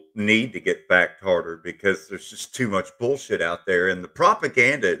 people need to get backed harder because there's just too much bullshit out there. And the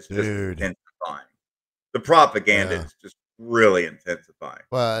propaganda is just intensifying. The propaganda is just really intensifying.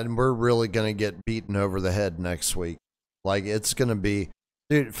 Well, and we're really going to get beaten over the head next week. Like, it's going to be,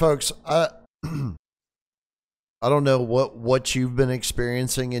 dude, folks, I don't know what you've been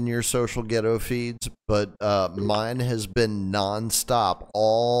experiencing in your social ghetto feeds, but mine has been nonstop,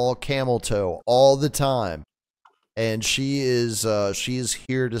 all camel toe, all the time. And she is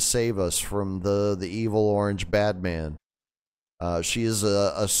here to save us from the evil orange bad man. She is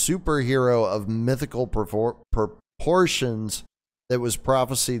a superhero of mythical proportions that was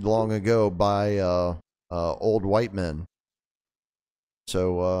prophesied long ago by old white men.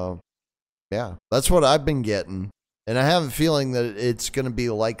 So, yeah, that's what I've been getting. And I have a feeling that it's going to be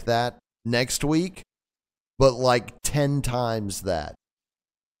like that next week, but like 10 times that.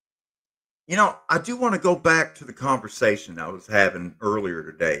 I do want to go back to the conversation I was having earlier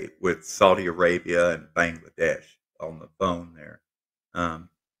today with Saudi Arabia and Bangladesh on the phone there. And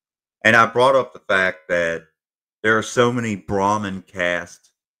I brought up the fact that there are so many Brahmin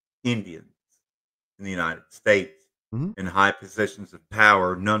caste Indians in the United States in high positions of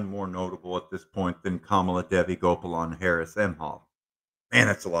power, none more notable at this point than Kamala Devi Gopalan Harris Emhoff. Man,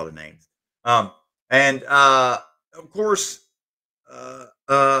 that's a lot of names. And of course,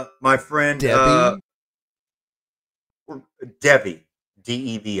 my friend Debbie, Devi,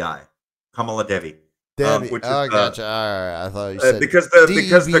 Devi, Kamala Devi. Debbie. Which oh, gotcha. All right. I thought you said because the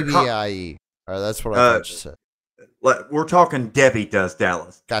DEVVIE. All right, that's what I thought you said. we're talking Debbie Does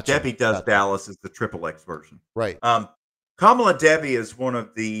Dallas. Gotcha. Debbie Does Dallas is the Triple X version. Right. Kamala Devi is one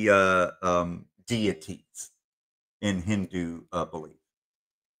of the deities in Hindu belief.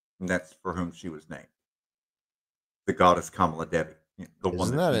 And that's for whom she was named. The goddess Kamala Devi. The one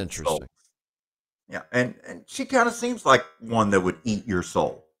Isn't that interesting? Souls. Yeah, and she kind of seems like one that would eat your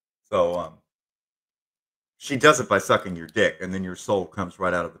soul. So she does it by sucking your dick, and then your soul comes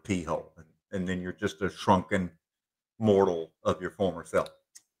right out of the pee hole. And then you're just a shrunken mortal of your former self.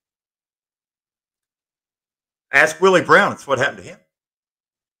 Ask Willie Brown. It's what happened to him.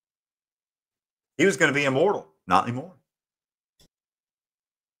 He was going to be immortal. Not anymore.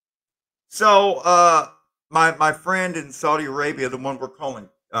 So, my friend in Saudi Arabia, the one we're calling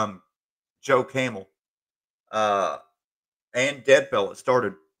Joe Camel, and Dead Fella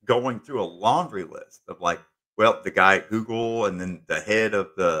started going through a laundry list of like, well, the guy at Google, and then the head of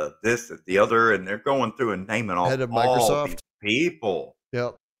the this and the other, and they're going through and naming all, Head of all Microsoft. these people,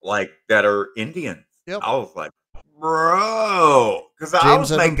 Yep. like that are Indians. Yep. I was like, bro, because I was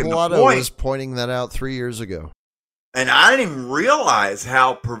James Evan making the Pilato point. was pointing that out 3 years ago. And I didn't even realize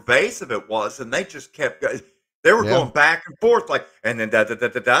how pervasive it was. And they just kept, they were going back and forth, like, and then da da da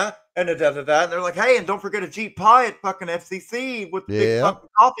da da, and then da da da. And they're like, hey, and don't forget a Jeep Pie at fucking FCC with the big fucking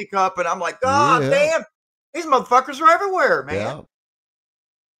coffee cup. And I'm like, God damn, these motherfuckers are everywhere, man. Yeah.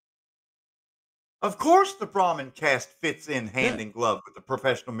 Of course, the Brahmin caste fits in hand in glove with the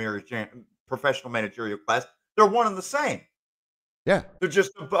professional managerial class. They're one and the same. Yeah. They're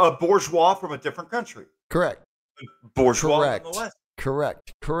just a bourgeois from a different country. Correct. Bourgeois, Correct. nonetheless.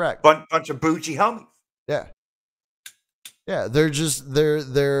 Correct. Bunch of bougie homies. Yeah. Yeah, they're just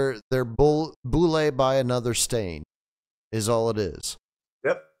they're boule by another stain, is all it is.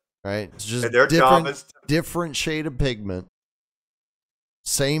 Yep. Right. It's just and their job is different shade of pigment.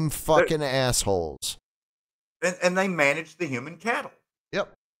 Same fucking assholes. And they manage the human cattle.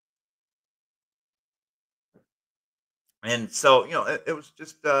 Yep. And so, you know, it was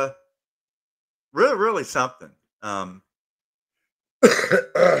just really, really something. Man,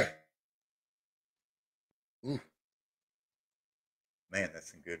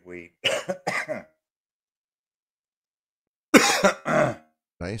 that's some good weed.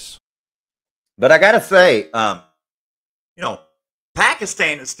 Nice. But I gotta say, you know,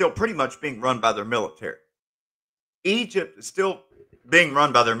 Pakistan is still pretty much being run by their military. Egypt is still being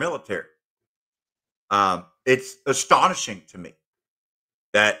run by their military. It's astonishing to me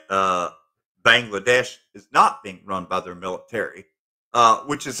that Bangladesh is not being run by their military,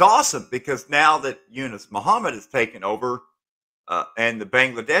 which is awesome because now that Yunus Muhammad has taken over and the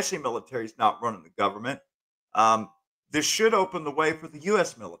Bangladeshi military is not running the government, this should open the way for the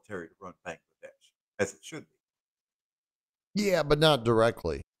U.S. military to run Bangladesh, as it should be. Yeah, but not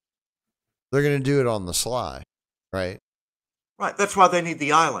directly. They're going to do it on the sly, right? Right. That's why they need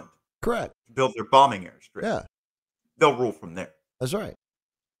the island. Correct. To build their bombing airstrip. Yeah. They'll rule from there. That's right.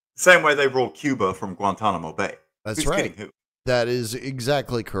 Same way they rule Cuba from Guantanamo Bay. That's Who's right. kidding who? That is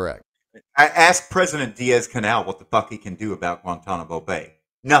exactly correct. I asked President Diaz-Canel what the fuck he can do about Guantanamo Bay.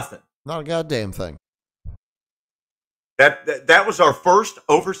 Nothing. Not a goddamn thing. That was our first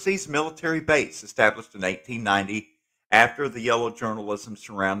overseas military base established in 1890 after the yellow journalism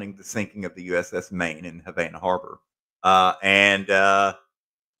surrounding the sinking of the USS Maine in Havana Harbor. And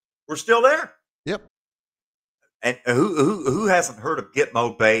we're still there. Yep. And who hasn't heard of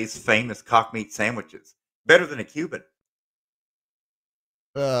Gitmo Bay's famous cock meat sandwiches? Better than a Cuban.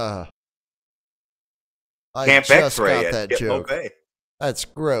 I Camp just X-ray got at that Gitmo joke. Bay. That's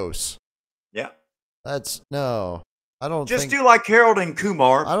gross. Yeah. That's no. I don't Just think, do like Harold and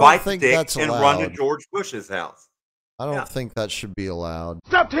Kumar, I don't bite the think dick that's and run to allowed. George Bush's house. I don't think that should be allowed.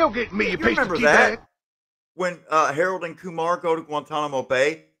 Stop tailgating me, you piece of remember tea that? bag. When Harold and Kumar go to Guantanamo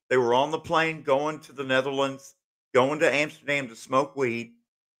Bay, they were on the plane going to the Netherlands, going to Amsterdam to smoke weed.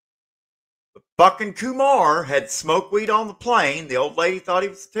 The fucking Kumar had smoked weed on the plane. The old lady thought he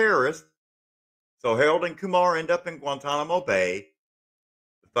was a terrorist. So Harold and Kumar end up in Guantanamo Bay.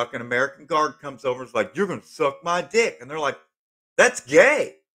 The fucking American guard comes over and is like, you're going to suck my dick. And they're like, that's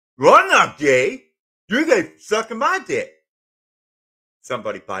gay. Well, I'm not gay. You're gay for sucking my dick.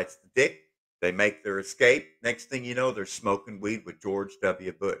 Somebody bites the dick. They make their escape. Next thing you know, they're smoking weed with George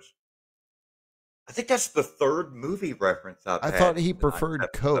W. Bush. I think that's the third movie reference I've had. I thought he preferred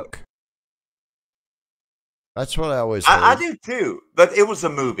Coke. That's what I always heard. I do too, but it was a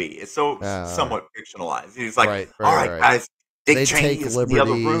movie, so somewhat fictionalized. He's like, all right, guys, Dick Cheney take is in the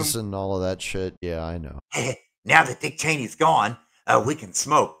other room. liberties and all of that shit. Yeah, I know. Now that Dick Cheney's gone, we can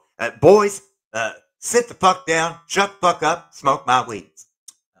smoke. Boys, sit the fuck down, shut the fuck up, smoke my weeds.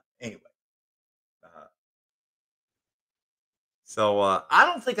 Anyway. So I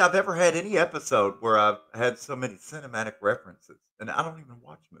don't think I've ever had any episode where I've had so many cinematic references, and I don't even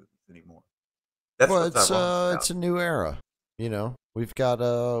watch movies anymore. That's Well, what's ironic about it's a new era. You know, we got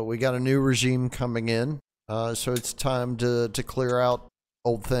a new regime coming in, so it's time to clear out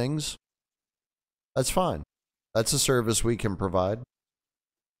old things. That's fine. That's a service we can provide.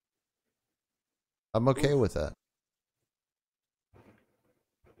 I'm okay with that.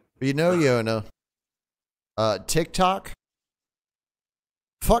 But you know, Yona, TikTok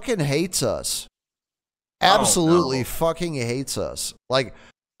fucking hates us. Absolutely no. fucking hates us. Like,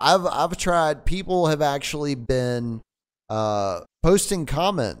 I've tried. People have actually been posting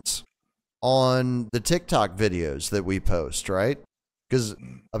comments on the TikTok videos that we post, right? Because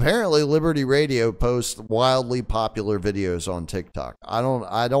apparently Liberty Radio posts wildly popular videos on TikTok. I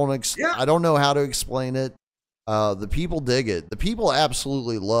don't know how to explain it. The people dig it. The people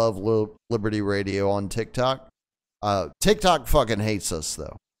absolutely love Liberty Radio on TikTok. TikTok fucking hates us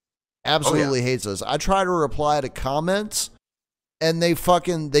though. Absolutely hates us. I try to reply to comments and they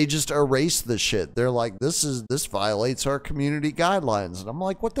just erase the shit. They're like, this violates our community guidelines. And I'm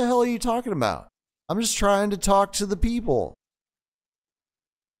like, what the hell are you talking about? I'm just trying to talk to the people.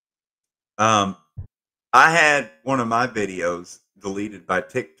 I had one of my videos deleted by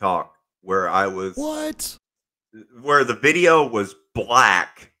TikTok where where the video was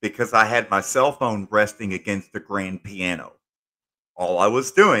black because I had my cell phone resting against the grand piano. All I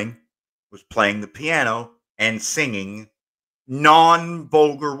was doing was playing the piano and singing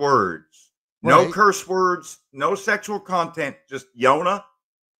non-vulgar words. No curse words, no sexual content, just Yona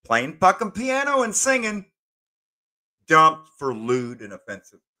playing fucking piano and singing, dumped for lewd and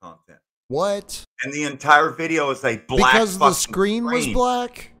offensive content. What? And the entire video is a black because the screen was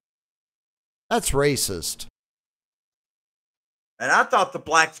black? That's racist. And I thought the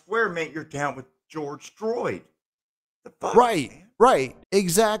black square meant you're down with George Droid. The fuck, right, man? Right,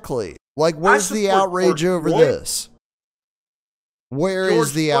 exactly. Like, where's the outrage over this? Where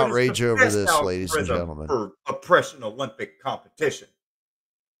is the outrage over this, ladies and gentlemen? For oppression Olympic competition.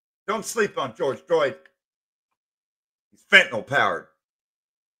 Don't sleep on George Droid. He's fentanyl powered.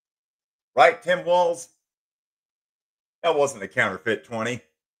 Right, Tim Walls? That wasn't a counterfeit 20.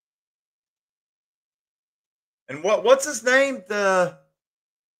 And what's his name?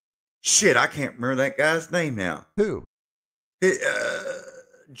 Shit, I can't remember that guy's name now. Who?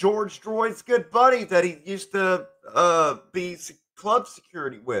 George Droid's good buddy that he used to be club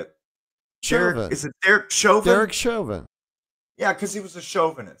security with. Chauvin. Is it Derek Chauvin? Derek Chauvin. Yeah, because he was a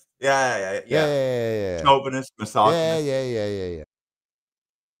chauvinist. Yeah. Yeah. Chauvinist, misogynist. Yeah.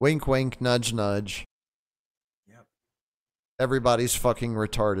 Wink, wink, nudge, nudge. Yep. Everybody's fucking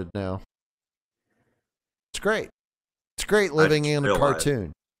retarded now. It's great. It's great living in a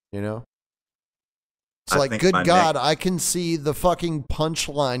cartoon, you know? It's like, good God, I can see the fucking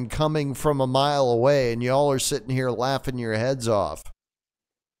punchline coming from a mile away, and y'all are sitting here laughing your heads off.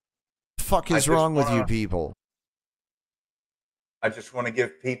 The fuck is wrong with you people? I just want to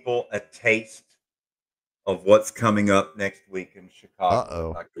give people a taste of what's coming up next week in Chicago.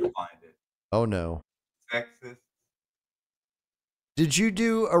 Uh-oh. I can find it. Oh, no. Texas. Did you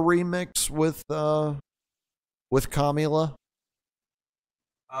do a remix with Kamila?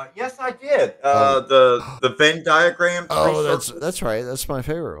 Yes, I did. The Venn diagram. Oh, that's right. That's my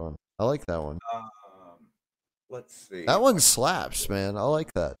favorite one. I like that one. Let's see. That one slaps, man. I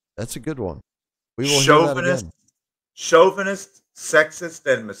like that. That's a good one. We will hear that again. Chauvinist,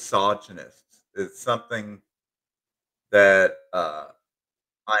 sexist, and misogynist is something that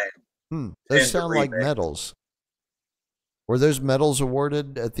Those sound like medals. Were those medals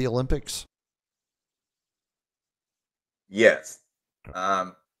awarded at the Olympics? Yes.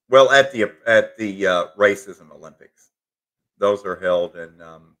 Well, at the Racism Olympics, those are held in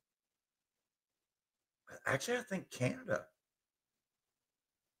actually, I think Canada.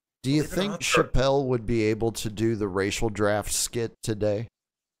 Do you think Chappelle would be able to do the racial draft skit today?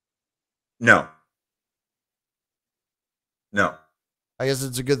 No. I guess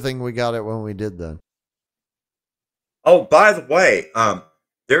it's a good thing we got it when we did then. Oh, by the way,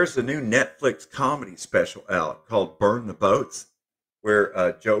 there's a new Netflix comedy special out called Burn the Boats,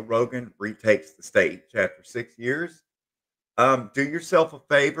 where Joe Rogan retakes the stage after 6 years. Do yourself a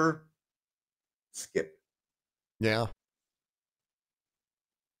favor, skip it. Yeah.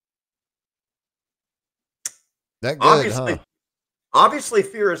 That good, Obviously,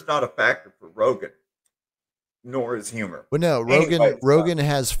 fear is not a factor for Rogan, nor is humor. Well, no, Rogan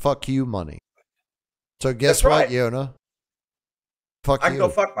has fuck you money. So guess what, Yona? Fuck you. I can go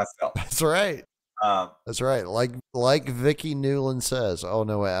fuck myself. That's right. That's right. Like Vicky Newland says. Oh,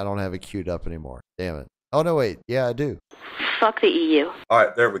 no, wait. I don't have it queued up anymore. Damn it. Oh, no, wait. Yeah, I do. fuck the EU. All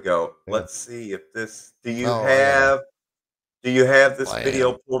right, there we go. Yeah. Let's see if this. Do you Oh, have this I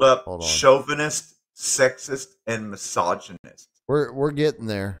video am. pulled up? Hold on. Chauvinist, sexist, and misogynist. We're getting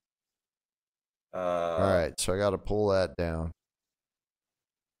there. All All right, so I got to pull that down.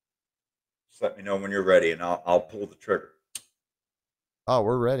 Just let me know when you're ready, and I'll pull the trigger. Oh,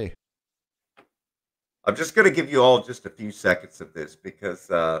 we're ready. I'm just going to give you all just a few seconds of this because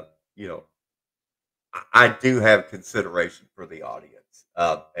you know, I do have consideration for the audience,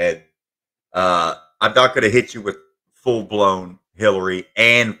 and I'm not going to hit you with full-blown Hillary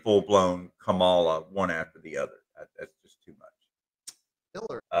and full-blown Kamala one after the other. That's just too much.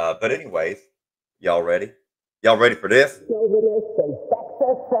 Hillary. But anyways, y'all ready? Y'all ready for this? Chauvinists and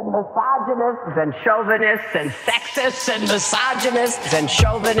sexists and misogynists and sexists and misogynists and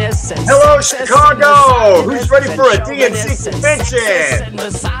chauvinists and Hello, sexists Chicago! and Who's ready for a chauvinists DNC and convention? sexists and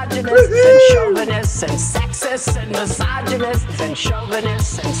misogynists and chauvinists and sexists and misogynists and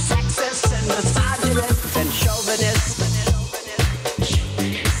chauvinists and sexists and misogynists and chauvinists and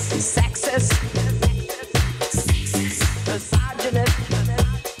sexists, misogynists,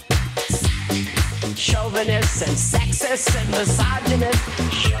 chauvinists and sexists and misogynists,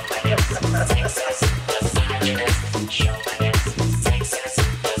 chauvinists and sexist, misogynists, chauvinists, sexist,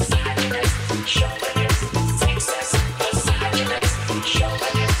 misogynists, chauvinists, sexist, misogynists,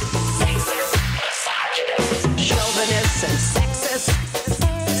 chauvinists, sexist, misogynists, chauvinists and sexist,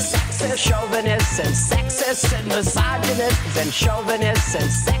 chauvinists and sexist and misogynists and chauvinists and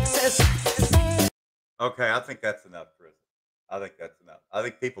sexist. Okay, I think that's enough, Chris. I think that's enough. I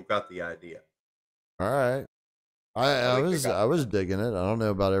think people got the idea. All right. I was digging it. I don't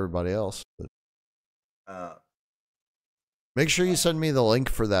know about everybody else, but make sure you send me the link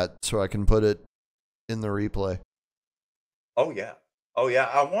for that so I can put it in the replay. Oh yeah.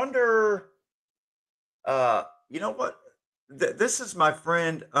 I wonder. You know what? This is my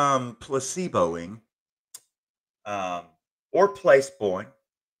friend placeboing, or placeboing,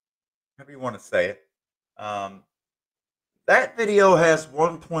 however you want to say it. That video has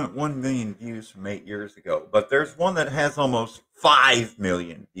 1.1 million views from 8 years ago, but there's one that has almost 5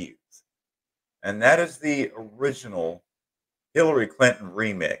 million views, and that is the original Hillary Clinton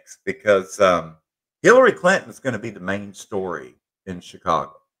remix, because Hillary Clinton is going to be the main story in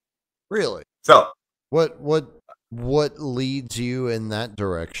Chicago. Really? So What leads you in that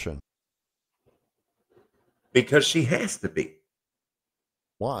direction? because she has to be.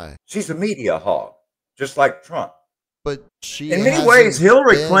 Why? She's a media hog, just like Trump. But she In many hasn't ways,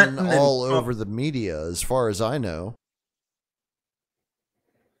 Hillary been Clinton and all Trump- over the media, as far as I know.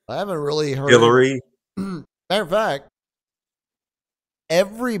 I haven't really heard Hillary. Matter of fact,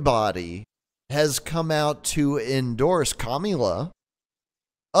 everybody has come out to endorse Kamala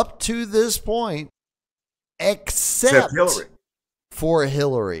up to this point, except Hillary. for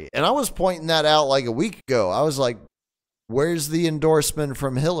Hillary. And I was pointing that out like a week ago. I was like, where's the endorsement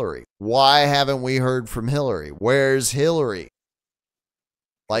from Hillary? Why haven't we heard from Hillary? Where's Hillary?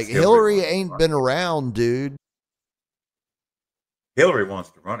 Like, Hillary ain't been around, dude. Hillary wants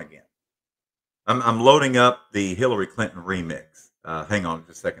to run again. I'm loading up the Hillary Clinton remix. Hang on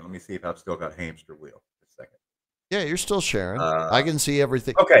just a second. Let me see if I've still got hamster wheel. Just a second. Yeah, you're still sharing. I can see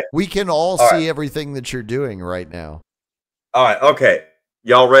everything. Okay. We can all All see right. everything that you're doing right now. All right. Okay.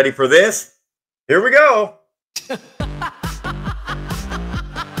 Y'all ready for this? Here we go.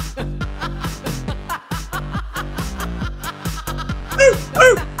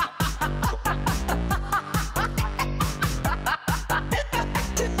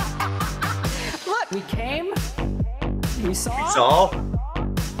 Look, we came, we saw, You saw?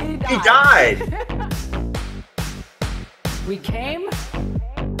 he He died. We came,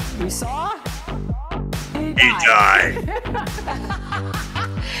 we saw, he He died.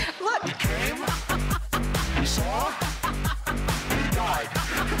 Look, we came, we saw, he died.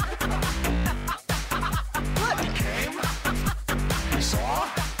 Look, we came, we saw,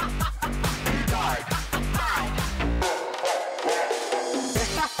 he died.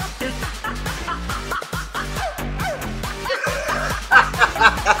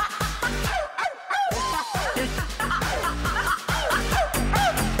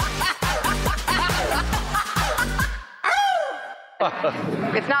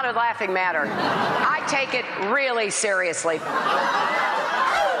 It's not a laughing matter. I take it really seriously.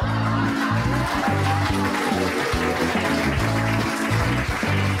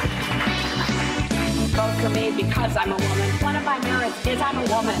 Both for me because I'm a woman. One of my merits is I'm a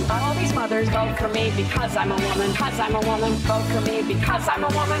woman. All these mothers vote for me because I'm a woman. Because I'm a woman. Vote for me because I'm a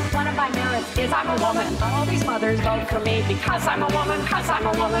woman. One of my merits is I'm a woman. All these mothers vote for me because I'm a woman. Because I'm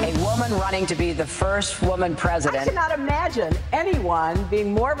a woman. A woman running to be the first woman president. I cannot imagine anyone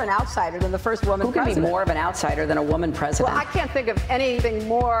being more of an outsider than the first woman Who can president. be more of an outsider than a woman president? Well, I can't think of anything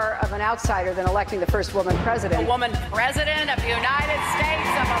more of an outsider than electing the first woman president. A woman president of the United States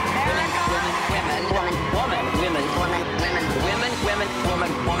of America. Women, women, woman, women, woman, women, women, women,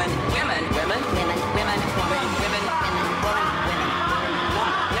 woman, woman, women, women, women, women, women, women,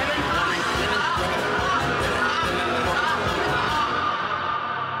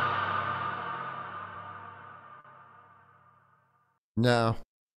 No.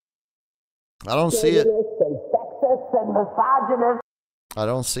 I don't see it. I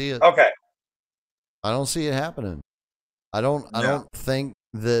don't see it. Okay. I don't see it happening. I don't think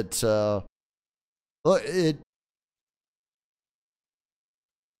that look,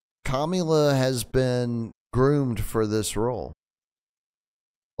 Kamala has been groomed for this role.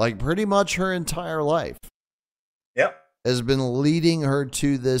 Like pretty much her entire life. Yep. Has been leading her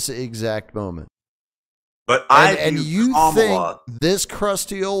to this exact moment. But and you think this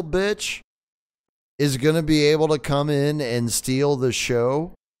crusty old bitch is going to be able to come in and steal the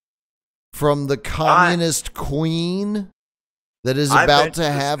show from the communist queen that is about to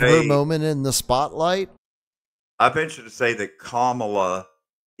have her moment in the spotlight? I venture to say that Kamala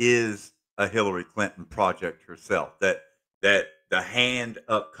is a Hillary Clinton project herself. That the hand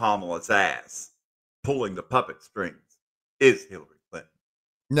up Kamala's ass, pulling the puppet strings, is Hillary Clinton.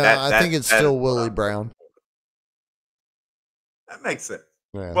 No, I think it's still Willie Brown. That makes sense.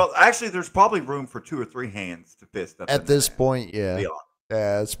 Yeah. Well, actually, there's probably room for 2 or 3 hands to fist up. At this point, yeah.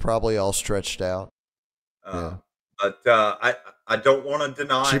 Yeah, it's probably all stretched out. Yeah. But I don't want to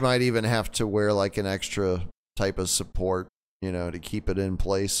deny. She might even have to wear like an extra type of support, you know, to keep it in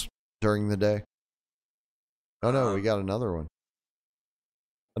place during the day. Oh no, we got another one.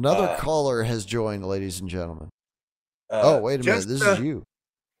 Another caller has joined, ladies and gentlemen. Oh, wait a minute. This is you.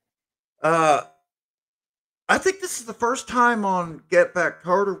 I think this is the first time on Get Back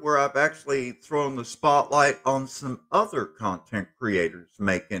Carter where I've actually thrown the spotlight on some other content creators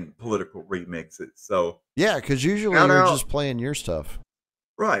making political remixes. So yeah, because usually you're just playing your stuff.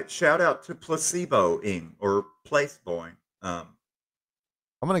 Right. Shout out to Placeboing or Placeboing. I'm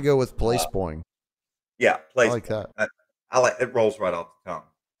gonna go with Placeboing. Yeah, Placeboing. I like that. I like it. Rolls right off the tongue.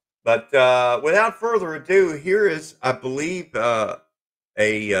 But without further ado, here is, I believe, a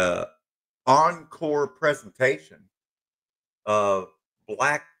encore presentation of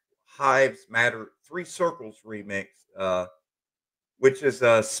Black Hives Matter 3 Circles remix, which is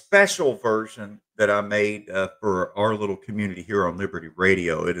a special version that I made for our little community here on Liberty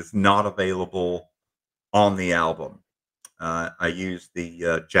Radio. It is not available on the album. I used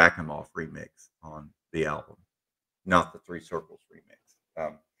the Jack 'em Off remix on the album, not the 3 Circles remix.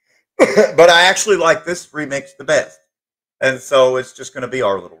 But I actually like this remix the best. And so it's just going to be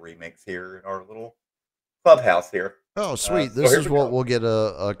our little remix here in our little clubhouse here. Oh, sweet. This is what we'll get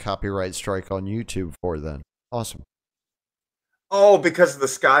a copyright strike on YouTube for then. Awesome. Oh, because of the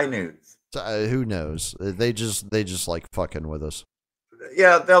Sky News. Who knows? They just like fucking with us.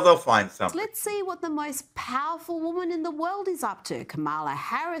 Yeah, they'll find something. Let's see what the most powerful woman in the world is up to. Kamala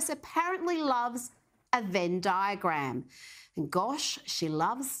Harris apparently loves a Venn diagram. And gosh, she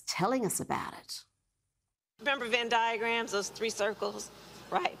loves telling us about it. Remember Venn diagrams, those 3 circles,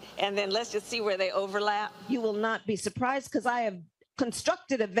 right? And then let's just see where they overlap. You will not be surprised because I have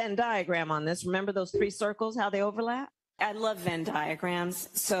constructed a Venn diagram on this. Remember those 3 circles, how they overlap? I love Venn diagrams,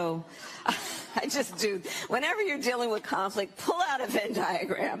 so I just do. Whenever you're dealing with conflict, pull out a Venn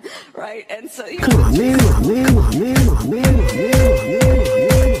diagram, right? And so you come on, man.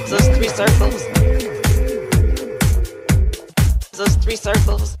 Those 3 circles. Those 3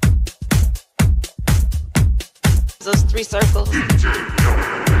 circles. Those 3 circles.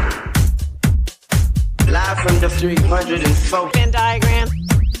 Live from the 304. Venn diagram.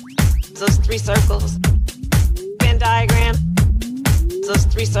 Those 3 circles. Venn diagram. Those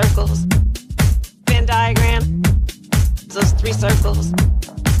 3 circles. Venn diagram. Those 3 circles.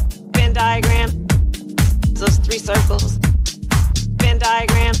 Venn diagram. Those 3 circles. Venn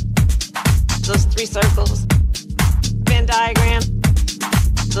diagram. Those 3 circles. Venn diagram.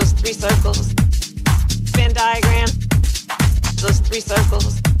 Those 3 circles. Venn diagram, those 3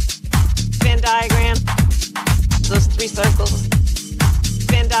 circles. Venn diagram, those 3 circles.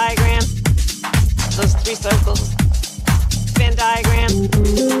 Venn diagram, those 3 circles. Venn diagram,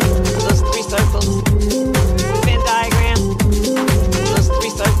 those 3 circles. Venn diagram, those 3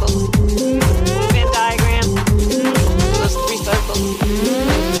 circles. Venn diagram.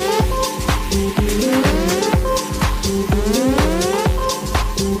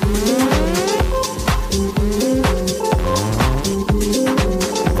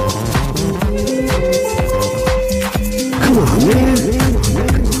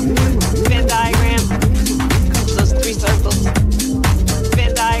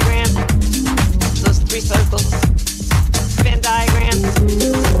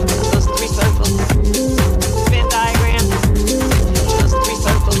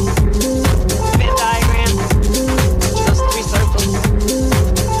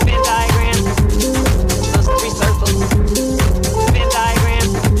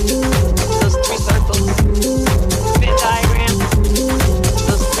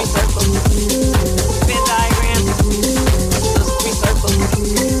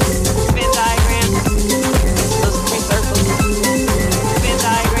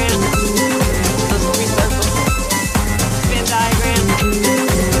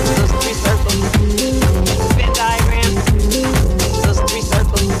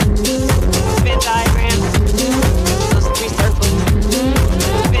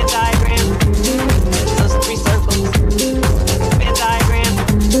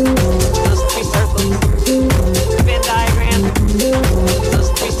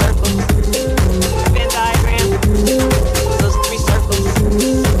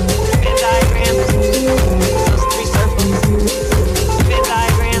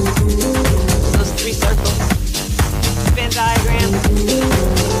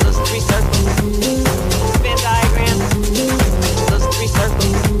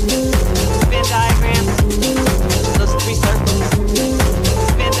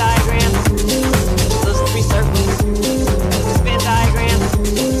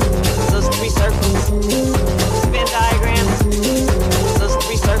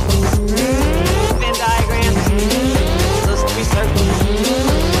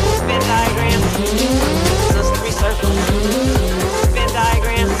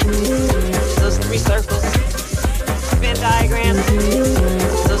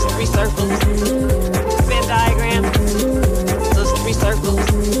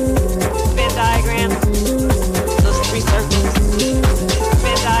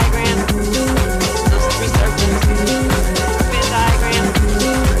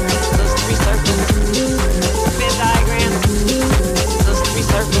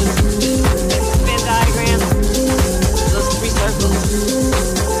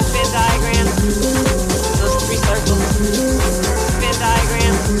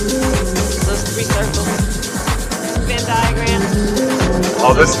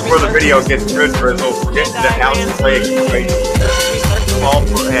 Oh, this is where the video gets good, Drizzle. We're getting to the algebraic equation. Small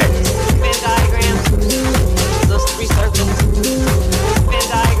for X. Venn diagrams. Those three circles. Venn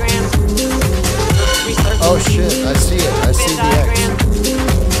diagrams. Those three circles. Oh shit, I see it. I see the X.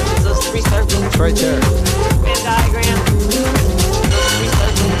 Those three circles. It's right there. Venn diagram. Those three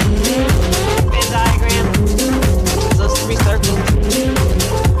circles. Venn diagram. Those three circles.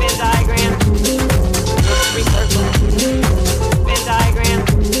 Venn diagram. Those three circles. Venn diagram.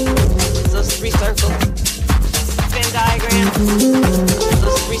 Those three circles. Venn diagram.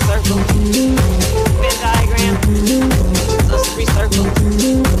 Those three circles. Venn diagram. Those three circles.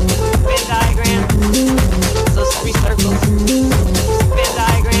 Venn diagram. Those three circles. Venn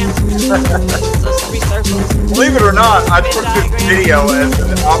diagram. Those three circles. Believe it or not, I took this video as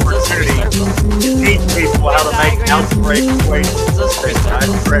an opportunity to teach people how to make algebraic equations. Those three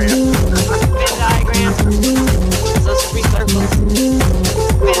circles. Diagram. Venn diagram. Those three circles.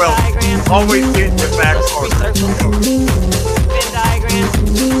 Venn Well, diagram. always get your back Those three circles. Venn diagram.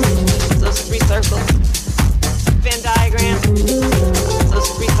 Those three circles. Venn diagram. Those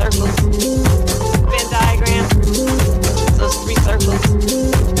three circles. Venn diagram. Those three circles.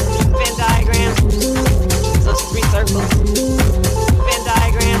 Venn diagram. Those three circles. Venn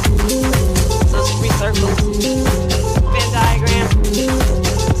diagram. Those three circles. Venn diagram.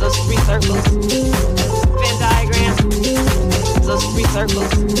 Those three circles. Venn diagram. Those three circles.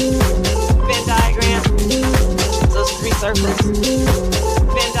 Venn diagram. Those three circles.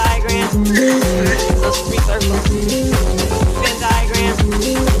 Venn diagram. Those three circles. Venn diagram.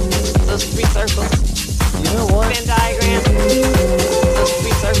 Those three circles. You know what? Venn diagram. Those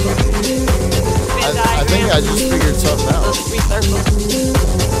three circles. Venn I think I just figured something out. Those three circles.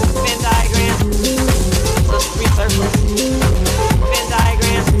 Venn diagram. Those three circles. Venn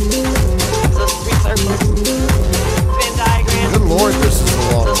diagram. Those three circles. Venn diagram. Good lord, this is a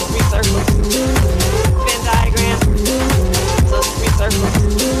long Those one. three circles. Venn diagram. Those three circles.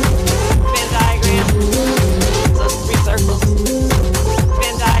 Venn diagram. Those three circles.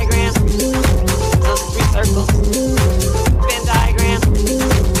 Venn diagram. Those three circles. Venn diagram.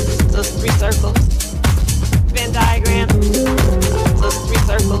 Those three circles. Venn diagram. Those three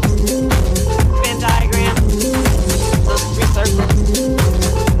circles. Venn diagram. Those three circles.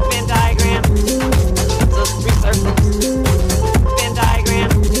 Venn diagram. Those three circles. Venn diagram.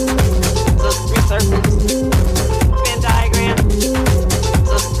 Those three circles. Venn diagram.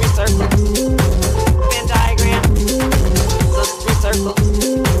 Those three circles. Venn diagram. Those three circles.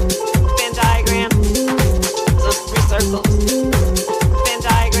 Venn diagram. Those three circles. Venn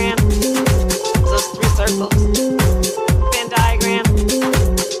diagram. Those three circles. Venn diagram.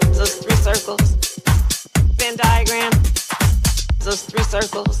 Those three circles. Venn diagram. Those three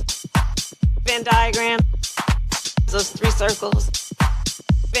circles. Venn diagram. Those three circles.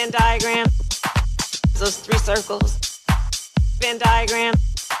 Venn diagram. Those three circles. Venn diagram.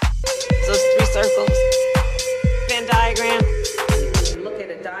 Those three circles. Venn diagram. Look at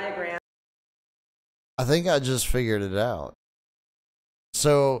a diagram. I think I just figured it out.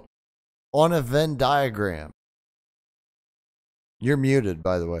 So, on a Venn diagram, you're muted,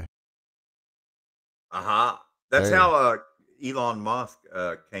 by the way. Uh-huh. That's There you how Elon Musk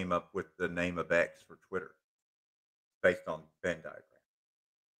came up with the name of X for Twitter, based on Venn diagram.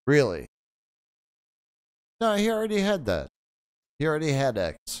 Really? No, he already had that. He already had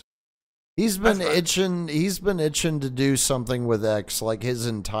X. He's been That's right. itching. He's been itching to do something with X like his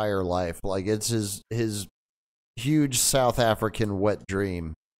entire life. Like it's his huge South African wet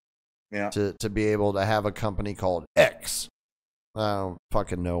dream. Yeah. To be able to have a company called X. I don't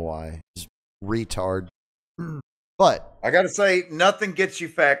fucking know why. He's retard. But I got to say, nothing gets you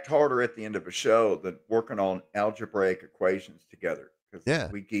fact harder at the end of a show than working on algebraic equations together. Because Yeah.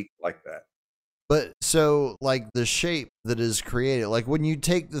 we geek like that. But so, like, the shape that is created, like when you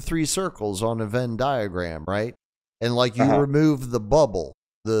take the three circles on a Venn diagram, right? And like you remove the bubble,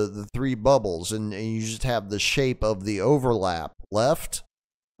 the three bubbles, and you just have the shape of the overlap left.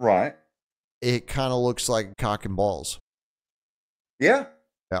 Right. It kind of looks like cock and balls. Yeah.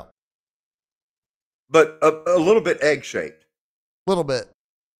 Yeah. But a little bit egg shaped. Little bit.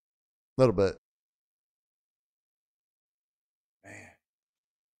 Little bit.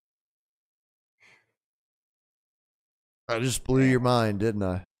 I just blew your mind, didn't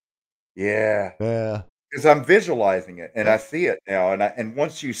I? Yeah. Yeah. Because I'm visualizing it and I see it now. And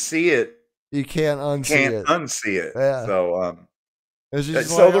once you see it, You can't unsee can't it. unsee it. Yeah. So, It's just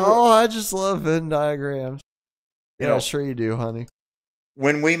so like, the- oh, I just love Venn diagrams. You Yeah, know- sure you do, honey.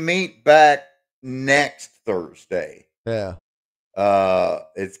 when we meet back next Thursday, Yeah.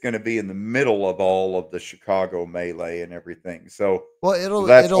 It's going to be in the middle of all of the Chicago melee and everything. So, Well,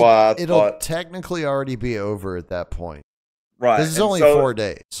 that's why I it'll thought, technically already be over at that point. right. This is And only so 4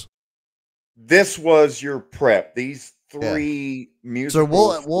 days. this was your prep. These Yeah. 3 So musical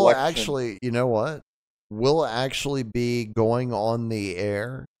we'll selections. actually, you know what? We'll actually be going on the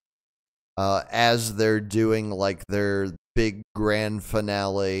air as they're doing like their big grand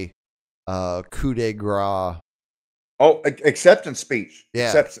finale coup de grace. Oh, acceptance speech.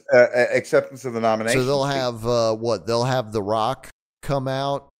 Yeah. Acceptance of the nomination. So they'll speech. have what? They'll have The Rock come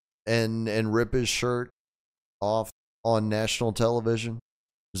out and rip his shirt off on national television.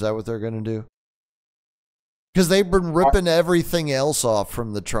 Is that what they're going to do? Because they've been ripping everything else off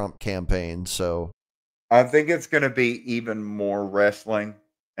from the Trump campaign. So I think it's going to be even more wrestling,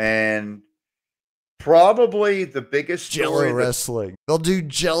 and probably the biggest Jello story wrestling. They'll do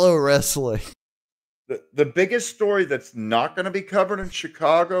Jello wrestling. the biggest story that's not going to be covered in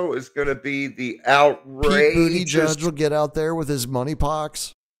Chicago is going to be the outrageous. Pete Buttigieg will get out there with his money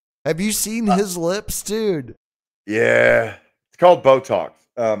pox. Have you seen his lips, dude? Yeah, it's called Botox.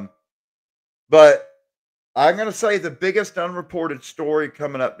 But I'm going to say the biggest unreported story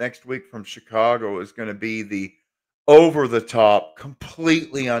coming up next week from Chicago is going to be the over-the-top,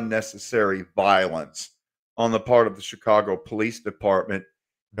 completely unnecessary violence on the part of the Chicago Police Department,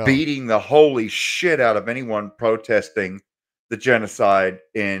 beating the holy shit out of anyone protesting the genocide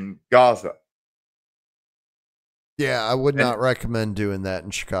in Gaza. Yeah, I would not recommend doing that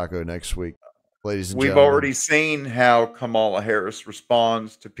in Chicago next week, ladies and We've gentlemen. already seen how Kamala Harris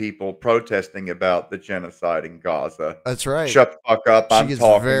responds to people protesting about the genocide in Gaza. That's right. Shut the fuck up. She I'm gets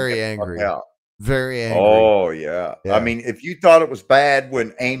talking. very Get the fuck angry. out. Very angry. Oh, yeah. Yeah. I mean, if you thought it was bad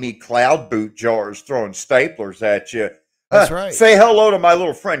when Amy Cloudboot Jar is throwing staplers at you, That's right. Say hello to my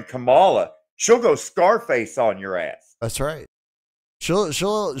little friend Kamala. She'll go Scarface on your ass. That's right.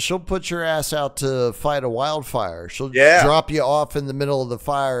 She'll put your ass out to fight a wildfire. She'll drop you off in the middle of the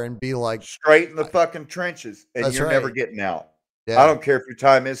fire and be like, straight in the fucking trenches, and That's you're right. never getting out. Yeah. I don't care if your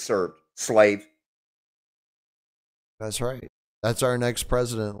time is served, slave. That's right. That's our next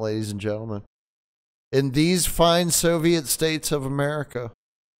president, ladies and gentlemen. In these fine Soviet states of America.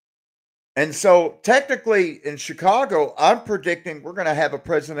 And so, technically, in Chicago, I'm predicting we're going to have a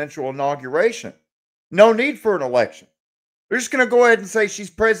presidential inauguration. No need for an election. They're just going to go ahead and say she's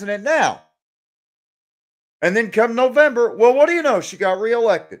president now. And then come November, well, what do you know? She got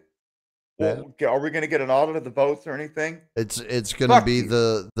reelected. Well, are we going to get an audit of the votes or anything? It's going to be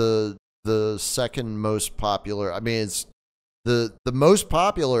the second most popular. I mean, it's the most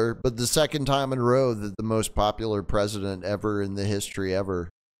popular, but the second time in a row that the most popular president ever in the history ever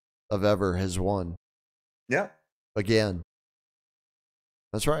has won. Yeah. Again.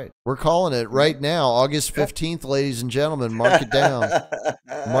 That's right. We're calling it right now, August 15th, ladies and gentlemen. Mark it down.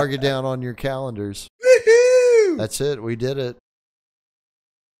 Mark it down on your calendars. Woo-hoo! That's it. We did it.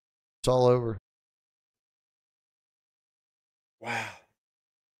 It's all over. Wow.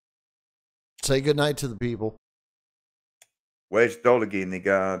 Say goodnight to the people. Wedge Dolagini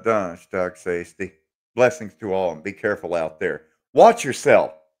done, Stark safety. Blessings to all, and be careful out there. Watch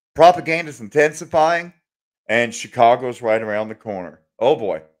yourself. Propaganda's intensifying, and Chicago's right around the corner. Oh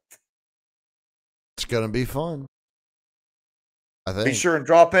boy. It's going to be fun. I think. Be sure and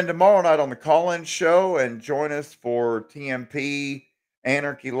drop in tomorrow night on the call-in show and join us for TMP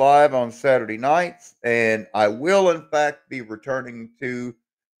Anarchy Live on Saturday nights. And I will, in fact, be returning to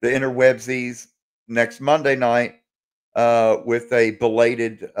the interwebsies next Monday night with a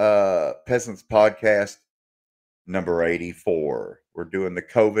belated Peasants Podcast number 84. We're doing the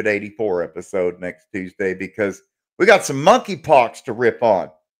COVID 84 episode next Tuesday because we got some monkeypox to rip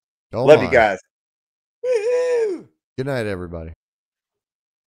on. Oh Love my. you guys. Woo-hoo! Good night, everybody.